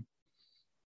line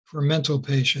for mental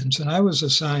patients. And I was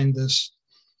assigned this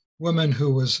woman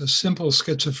who was a simple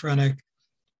schizophrenic,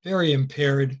 very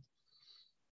impaired.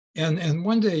 And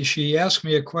one day she asked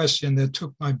me a question that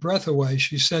took my breath away.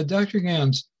 She said, "Dr.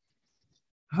 Ganz,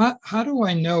 how do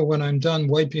I know when I'm done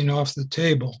wiping off the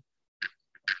table?"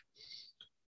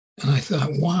 And I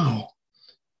thought, wow,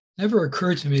 never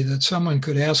occurred to me that someone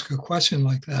could ask a question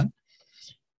like that.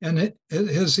 And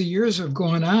as the years have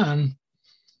gone on,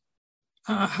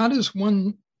 how does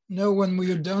one know when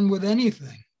we are done with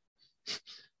anything?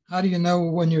 How do you know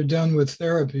when you're done with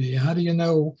therapy? How do you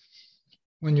know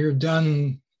when you're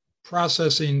done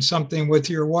processing something with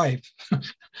your wife?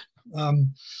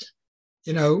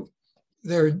 There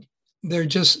are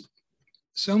just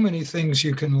so many things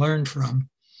you can learn from.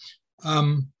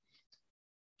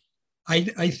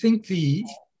 I think the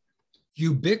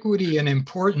ubiquity and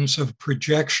importance of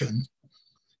projection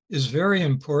is very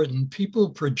important. People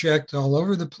project all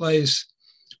over the place.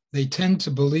 They tend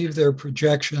to believe their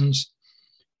projections,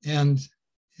 and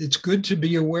it's good to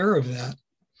be aware of that.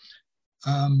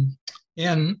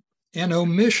 And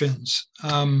omissions.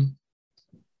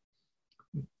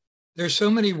 There's so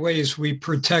many ways we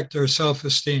protect our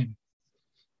self-esteem.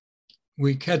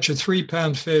 We catch a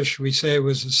 3-pound fish, we say it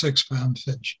was a 6-pound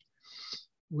fish.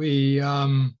 We,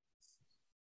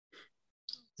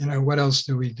 what else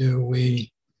do we do?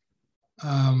 We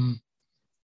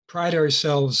pride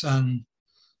ourselves on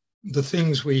the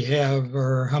things we have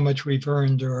or how much we've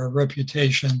earned or our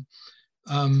reputation.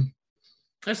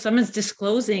 If someone's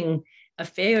disclosing a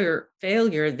failure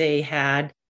they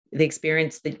had, the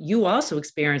experience that you also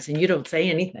experienced, and you don't say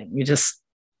anything, you just...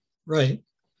 Right.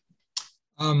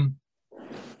 And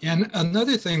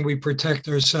another thing we protect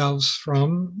ourselves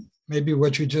from, maybe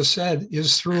what you just said,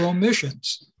 is through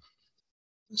omissions.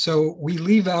 So we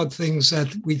leave out things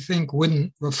that we think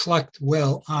wouldn't reflect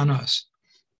well on us.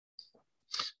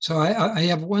 So I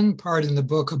have one part in the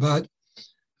book about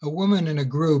a woman in a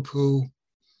group who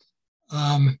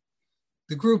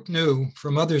the group knew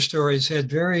from other stories had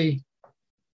very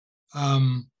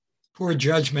poor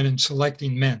judgment in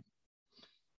selecting men.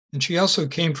 And she also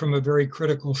came from a very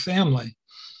critical family.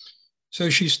 So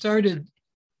she started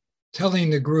telling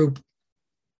the group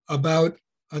about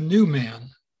a new man.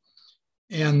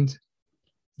 And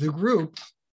the group,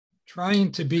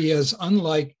 trying to be as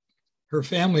unlike her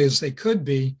family as they could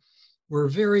be, were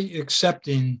very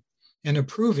accepting and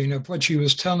approving of what she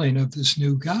was telling of this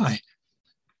new guy.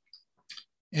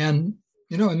 And,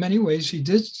 in many ways, he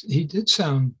did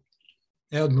sound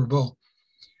admirable.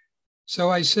 So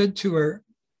I said to her,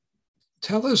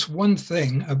 "Tell us one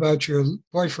thing about your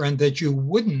boyfriend that you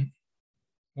wouldn't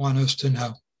want us to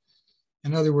know."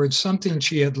 In other words, something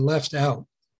she had left out.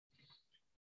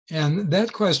 And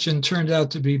that question turned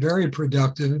out to be very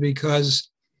productive because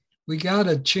we got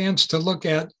a chance to look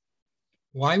at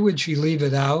why would she leave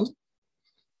it out?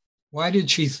 Why did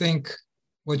she think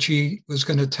what she was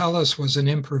going to tell us was an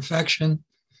imperfection?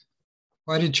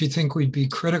 Why did she think we'd be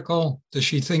critical? Does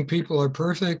she think people are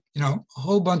perfect? A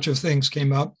whole bunch of things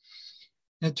came up.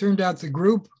 And it turned out the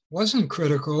group wasn't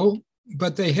critical,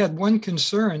 but they had one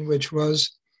concern, which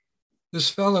was this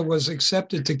fellow was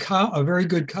accepted to a very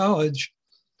good college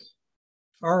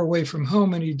far away from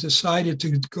home, and he decided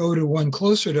to go to one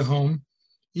closer to home,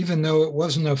 even though it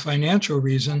wasn't a financial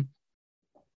reason.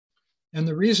 And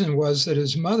the reason was that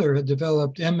his mother had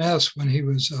developed MS when he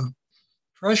was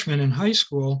freshman in high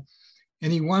school,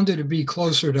 and he wanted to be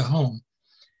closer to home.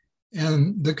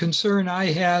 And the concern I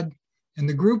had and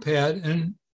the group had,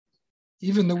 and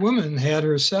even the woman had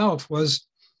herself, was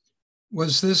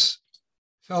this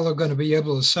fellow going to be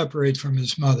able to separate from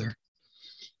his mother?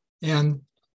 And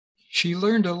she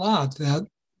learned a lot that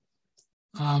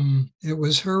it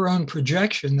was her own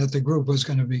projection that the group was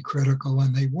going to be critical,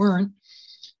 and they weren't.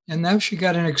 And now she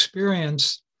got an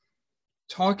experience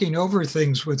talking over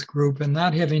things with group and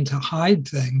not having to hide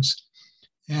things,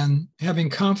 and having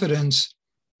confidence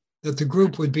that the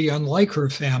group would be unlike her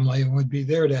family and would be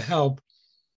there to help,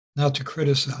 not to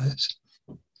criticize.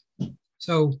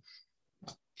 So,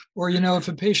 or, if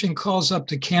a patient calls up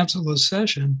to cancel a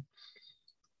session,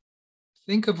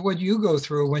 think of what you go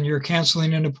through when you're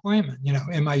canceling an appointment.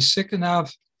 Am I sick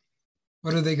enough?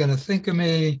 What are they going to think of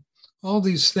me? All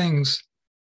these things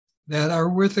that are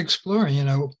worth exploring.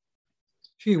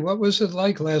 Gee, what was it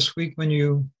like last week when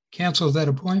you canceled that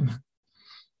appointment?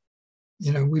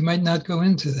 We might not go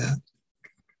into that.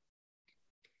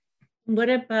 What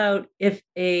about if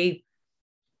a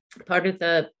part of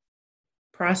the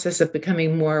process of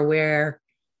becoming more aware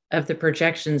of the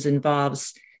projections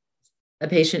involves a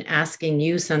patient asking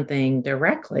you something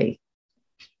directly?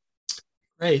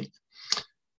 Great.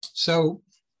 So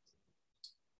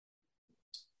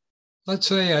let's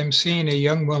say I'm seeing a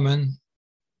young woman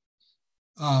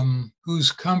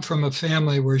who's come from a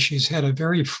family where she's had a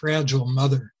very fragile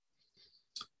mother.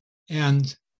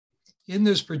 And in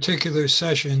this particular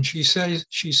session, she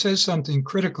says something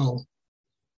critical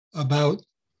about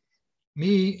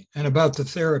me and about the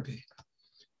therapy.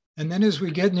 And then as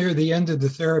we get near the end of the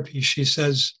therapy, she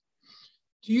says,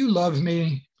 "Do you love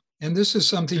me?" And this is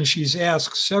something she's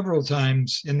asked several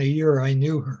times in the year I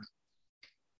knew her.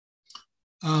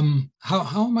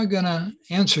 How am I going to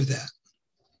answer that?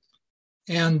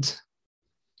 And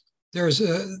there's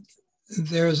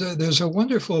a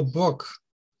wonderful book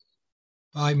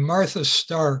by Martha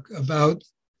Stark about,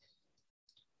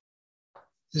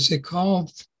 is it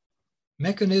called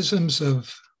Mechanisms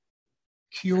of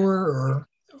Cure or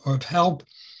of Help?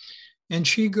 And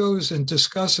she goes and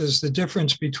discusses the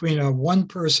difference between a one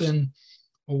person,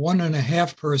 a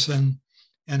 1.5 person,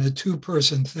 and a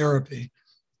 2-person therapy.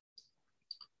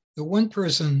 The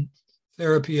 1-person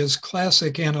therapy is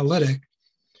classic analytic,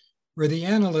 where the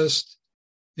analyst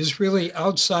is really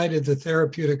outside of the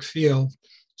therapeutic field,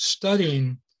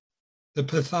 studying the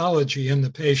pathology in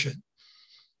the patient.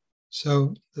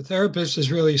 So the therapist is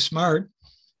really smart,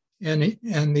 and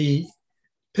the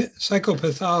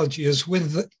psychopathology is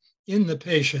in the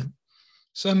patient,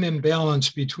 some imbalance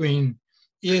between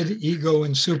id, ego,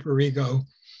 and superego,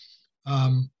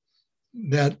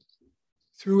 that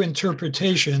through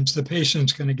interpretations, the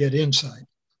patient's going to get insight.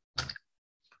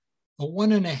 A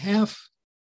 1.5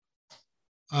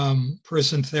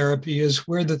 person therapy is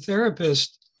where the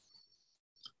therapist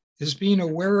is being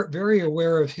very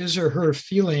aware of his or her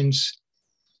feelings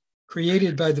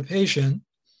created by the patient,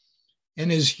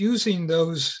 and is using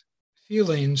those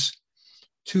feelings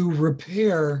to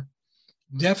repair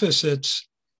deficits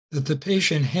that the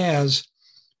patient has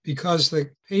because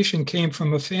the patient came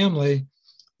from a family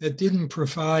that didn't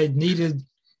provide needed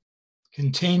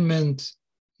containment,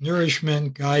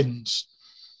 nourishment, guidance.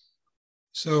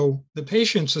 So the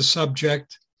patient's a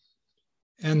subject,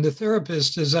 and the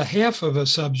therapist is a half of a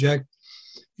subject,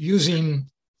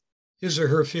 using his or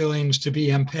her feelings to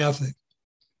be empathic.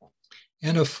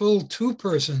 And a full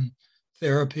 2-person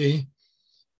therapy,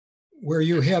 where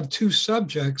you have 2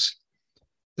 subjects,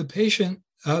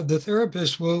 the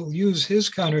therapist will use his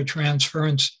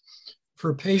countertransference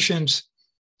for patients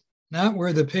not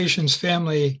where the patient's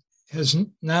family has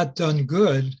not done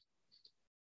good,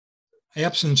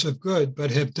 absence of good,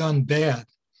 but have done bad.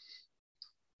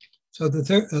 So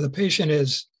the patient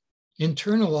has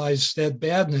internalized that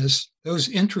badness. Those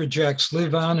introjects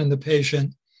live on in the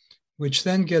patient, which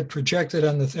then get projected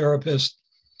on the therapist.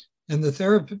 And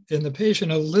the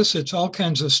patient elicits all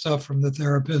kinds of stuff from the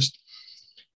therapist.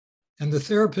 And the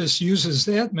therapist uses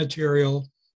that material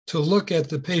to look at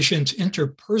the patient's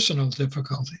interpersonal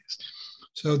difficulties.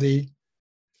 So the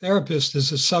therapist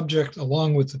is a subject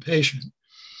along with the patient.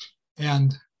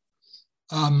 And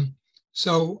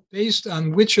so based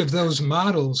on which of those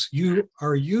models you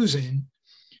are using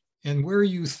and where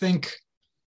you think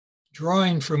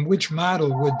drawing from which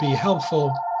model would be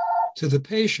helpful to the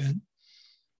patient,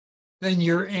 then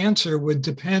your answer would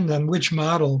depend on which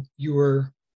model you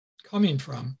were coming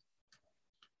from,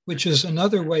 which is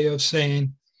another way of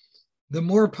saying the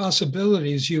more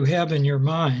possibilities you have in your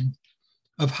mind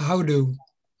of how to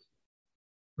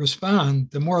respond,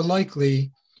 the more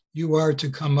likely you are to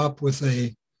come up with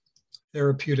a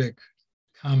therapeutic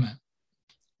comment.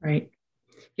 Right.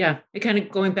 Yeah. It kind of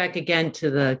going back again to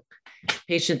the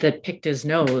patient that picked his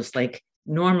nose, like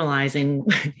normalizing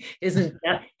isn't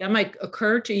that might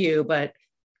occur to you, but,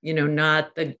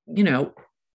 not the,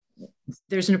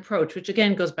 there's an approach, which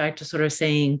again goes back to sort of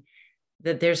saying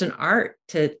that there's an art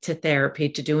to therapy,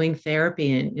 to doing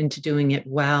therapy and to doing it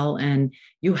well. And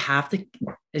you have to,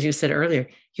 as you said earlier,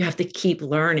 you have to keep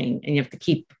learning, and you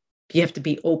have to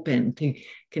be open to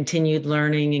continued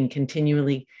learning and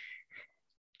continually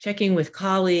checking with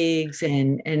colleagues,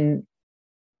 and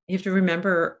you have to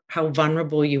remember how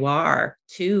vulnerable you are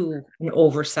to an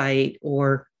oversight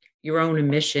or your own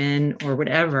omission or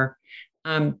whatever.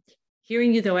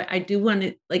 Hearing you though, I do want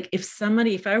to, like, if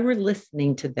I were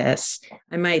listening to this,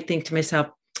 I might think to myself,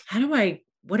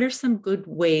 what are some good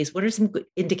ways? What are some good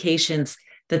indications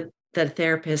that a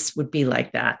therapist would be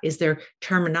like that? Is there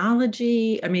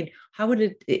terminology? I mean, how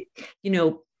would it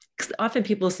often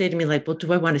people say to me like, well,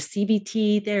 do I want a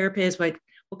CBT therapist? Like,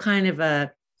 what kind of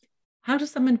how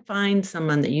does someone find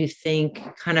someone that you think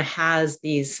kind of has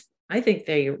these, I think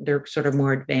they're sort of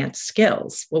more advanced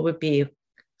skills? What would be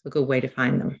a good way to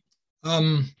find them?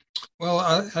 Well,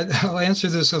 I'll answer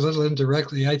this a little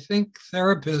indirectly. I think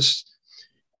therapists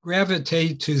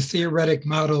gravitate to theoretic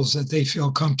models that they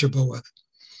feel comfortable with.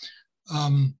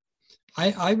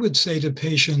 I would say to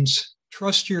patients,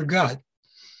 trust your gut.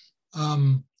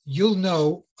 You'll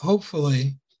know,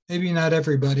 hopefully, maybe not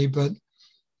everybody, but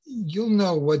you'll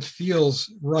know what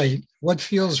feels right, what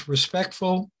feels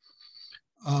respectful.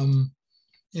 I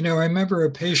remember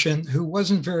a patient who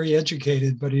wasn't very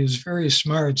educated, but he was very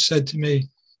smart, said to me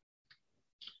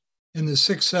in the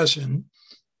 6th session,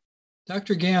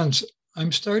 Dr. Ganz,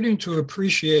 I'm starting to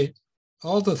appreciate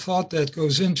all the thought that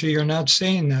goes into your not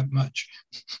saying that much.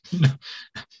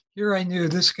 Here I knew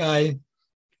this guy,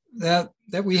 that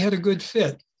we had a good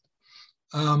fit.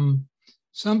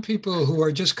 Some people who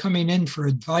are just coming in for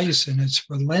advice and it's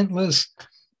relentless,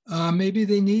 maybe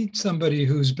they need somebody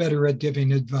who's better at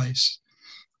giving advice.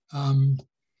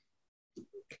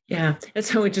 Yeah,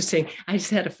 that's so interesting. I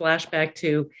just had a flashback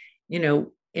to,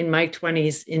 in my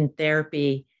 20s in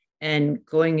therapy and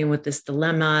going in with this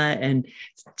dilemma and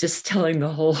just telling the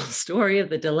whole story of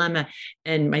the dilemma.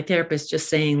 And my therapist just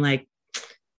saying like,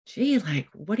 gee, like,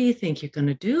 what do you think you're going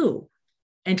to do?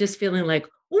 And just feeling like,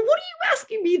 well, what are you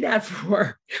asking me that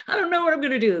for? I don't know what I'm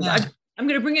going to do. Yeah. I'm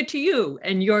going to bring it to you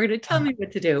and you're going to tell me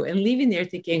what to do. And leaving there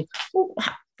thinking, well,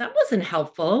 that wasn't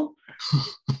helpful.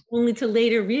 Only to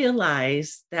later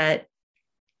realize that,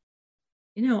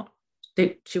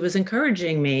 that she was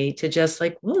encouraging me to just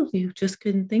like, well, you just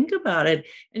couldn't think about it.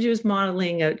 And she was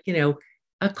modeling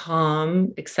a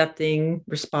calm, accepting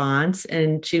response.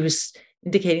 And she was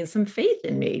indicating some faith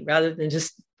in me rather than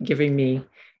just telling me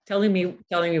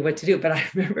what to do. But I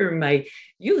remember in my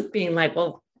youth being like,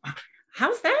 well,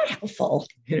 how's that helpful?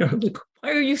 Like,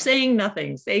 why are you saying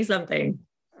nothing? Say something.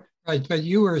 Right, but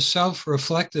you were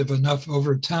self-reflective enough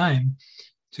over time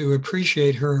to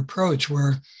appreciate her approach,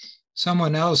 where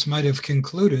someone else might have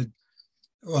concluded,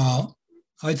 well,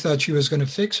 I thought she was going to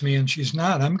fix me and she's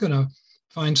not. I'm going to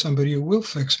find somebody who will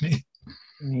fix me.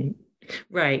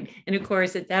 Right. And of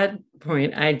course, at that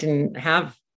point, I didn't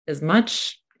have as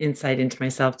much insight into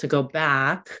myself to go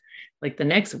back like the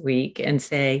next week and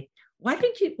say, why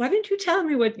didn't you tell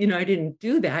me what, I didn't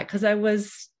do that because I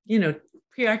was,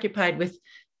 preoccupied with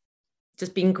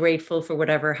just being grateful for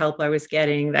whatever help I was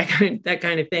getting, that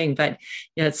kind of thing. But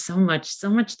it's so much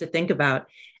to think about.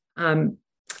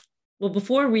 Well,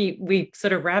 before we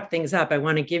sort of wrap things up, I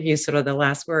want to give you sort of the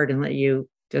last word and let you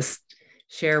just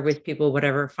share with people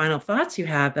whatever final thoughts you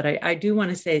have. But I do want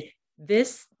to say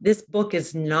this book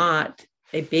is not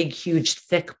a big, huge,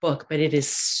 thick book, but it is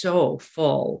so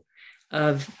full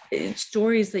of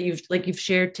stories that you've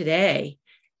shared today.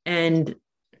 And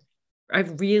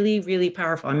I've really, really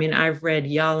powerful. I mean, I've read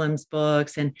Yalom's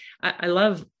books and I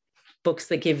love books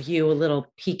that give you a little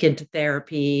peek into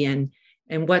therapy and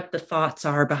what the thoughts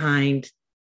are behind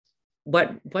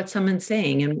what someone's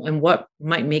saying and what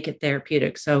might make it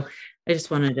therapeutic. So I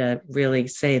just wanted to really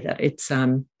say that it's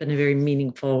been a very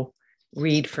meaningful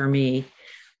read for me.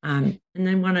 And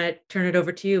then want to turn it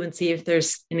over to you and see if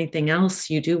there's anything else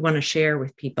you do want to share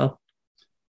with people.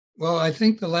 Well, I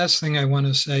think the last thing I want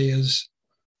to say is,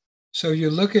 so you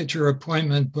look at your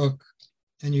appointment book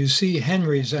and you see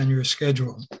Henry's on your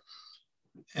schedule.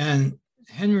 And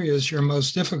Henry is your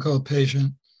most difficult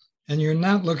patient and you're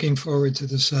not looking forward to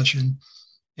the session.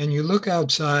 And you look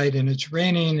outside and it's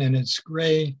raining and it's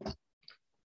gray.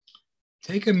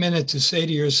 Take a minute to say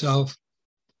to yourself,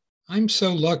 I'm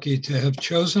so lucky to have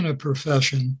chosen a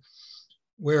profession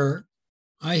where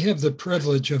I have the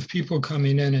privilege of people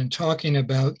coming in and talking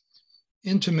about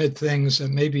intimate things that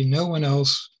maybe no one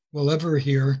else will ever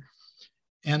hear.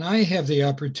 And I have the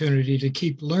opportunity to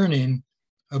keep learning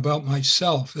about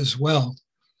myself as well,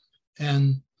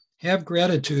 and have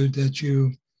gratitude that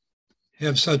you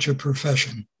have such a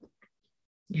profession.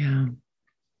 Yeah.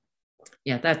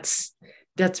 Yeah, that's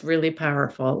really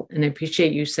powerful. And I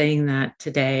appreciate you saying that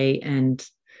today and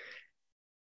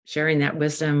sharing that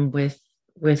wisdom with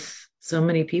so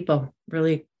many people.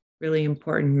 Really, really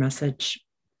important message.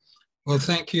 Well,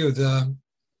 thank you. The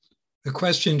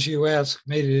questions you asked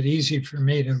made it easy for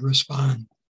me to respond.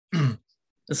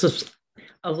 This was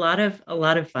a lot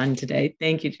of fun today.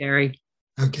 Thank you, Jerry.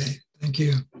 Okay, thank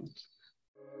you.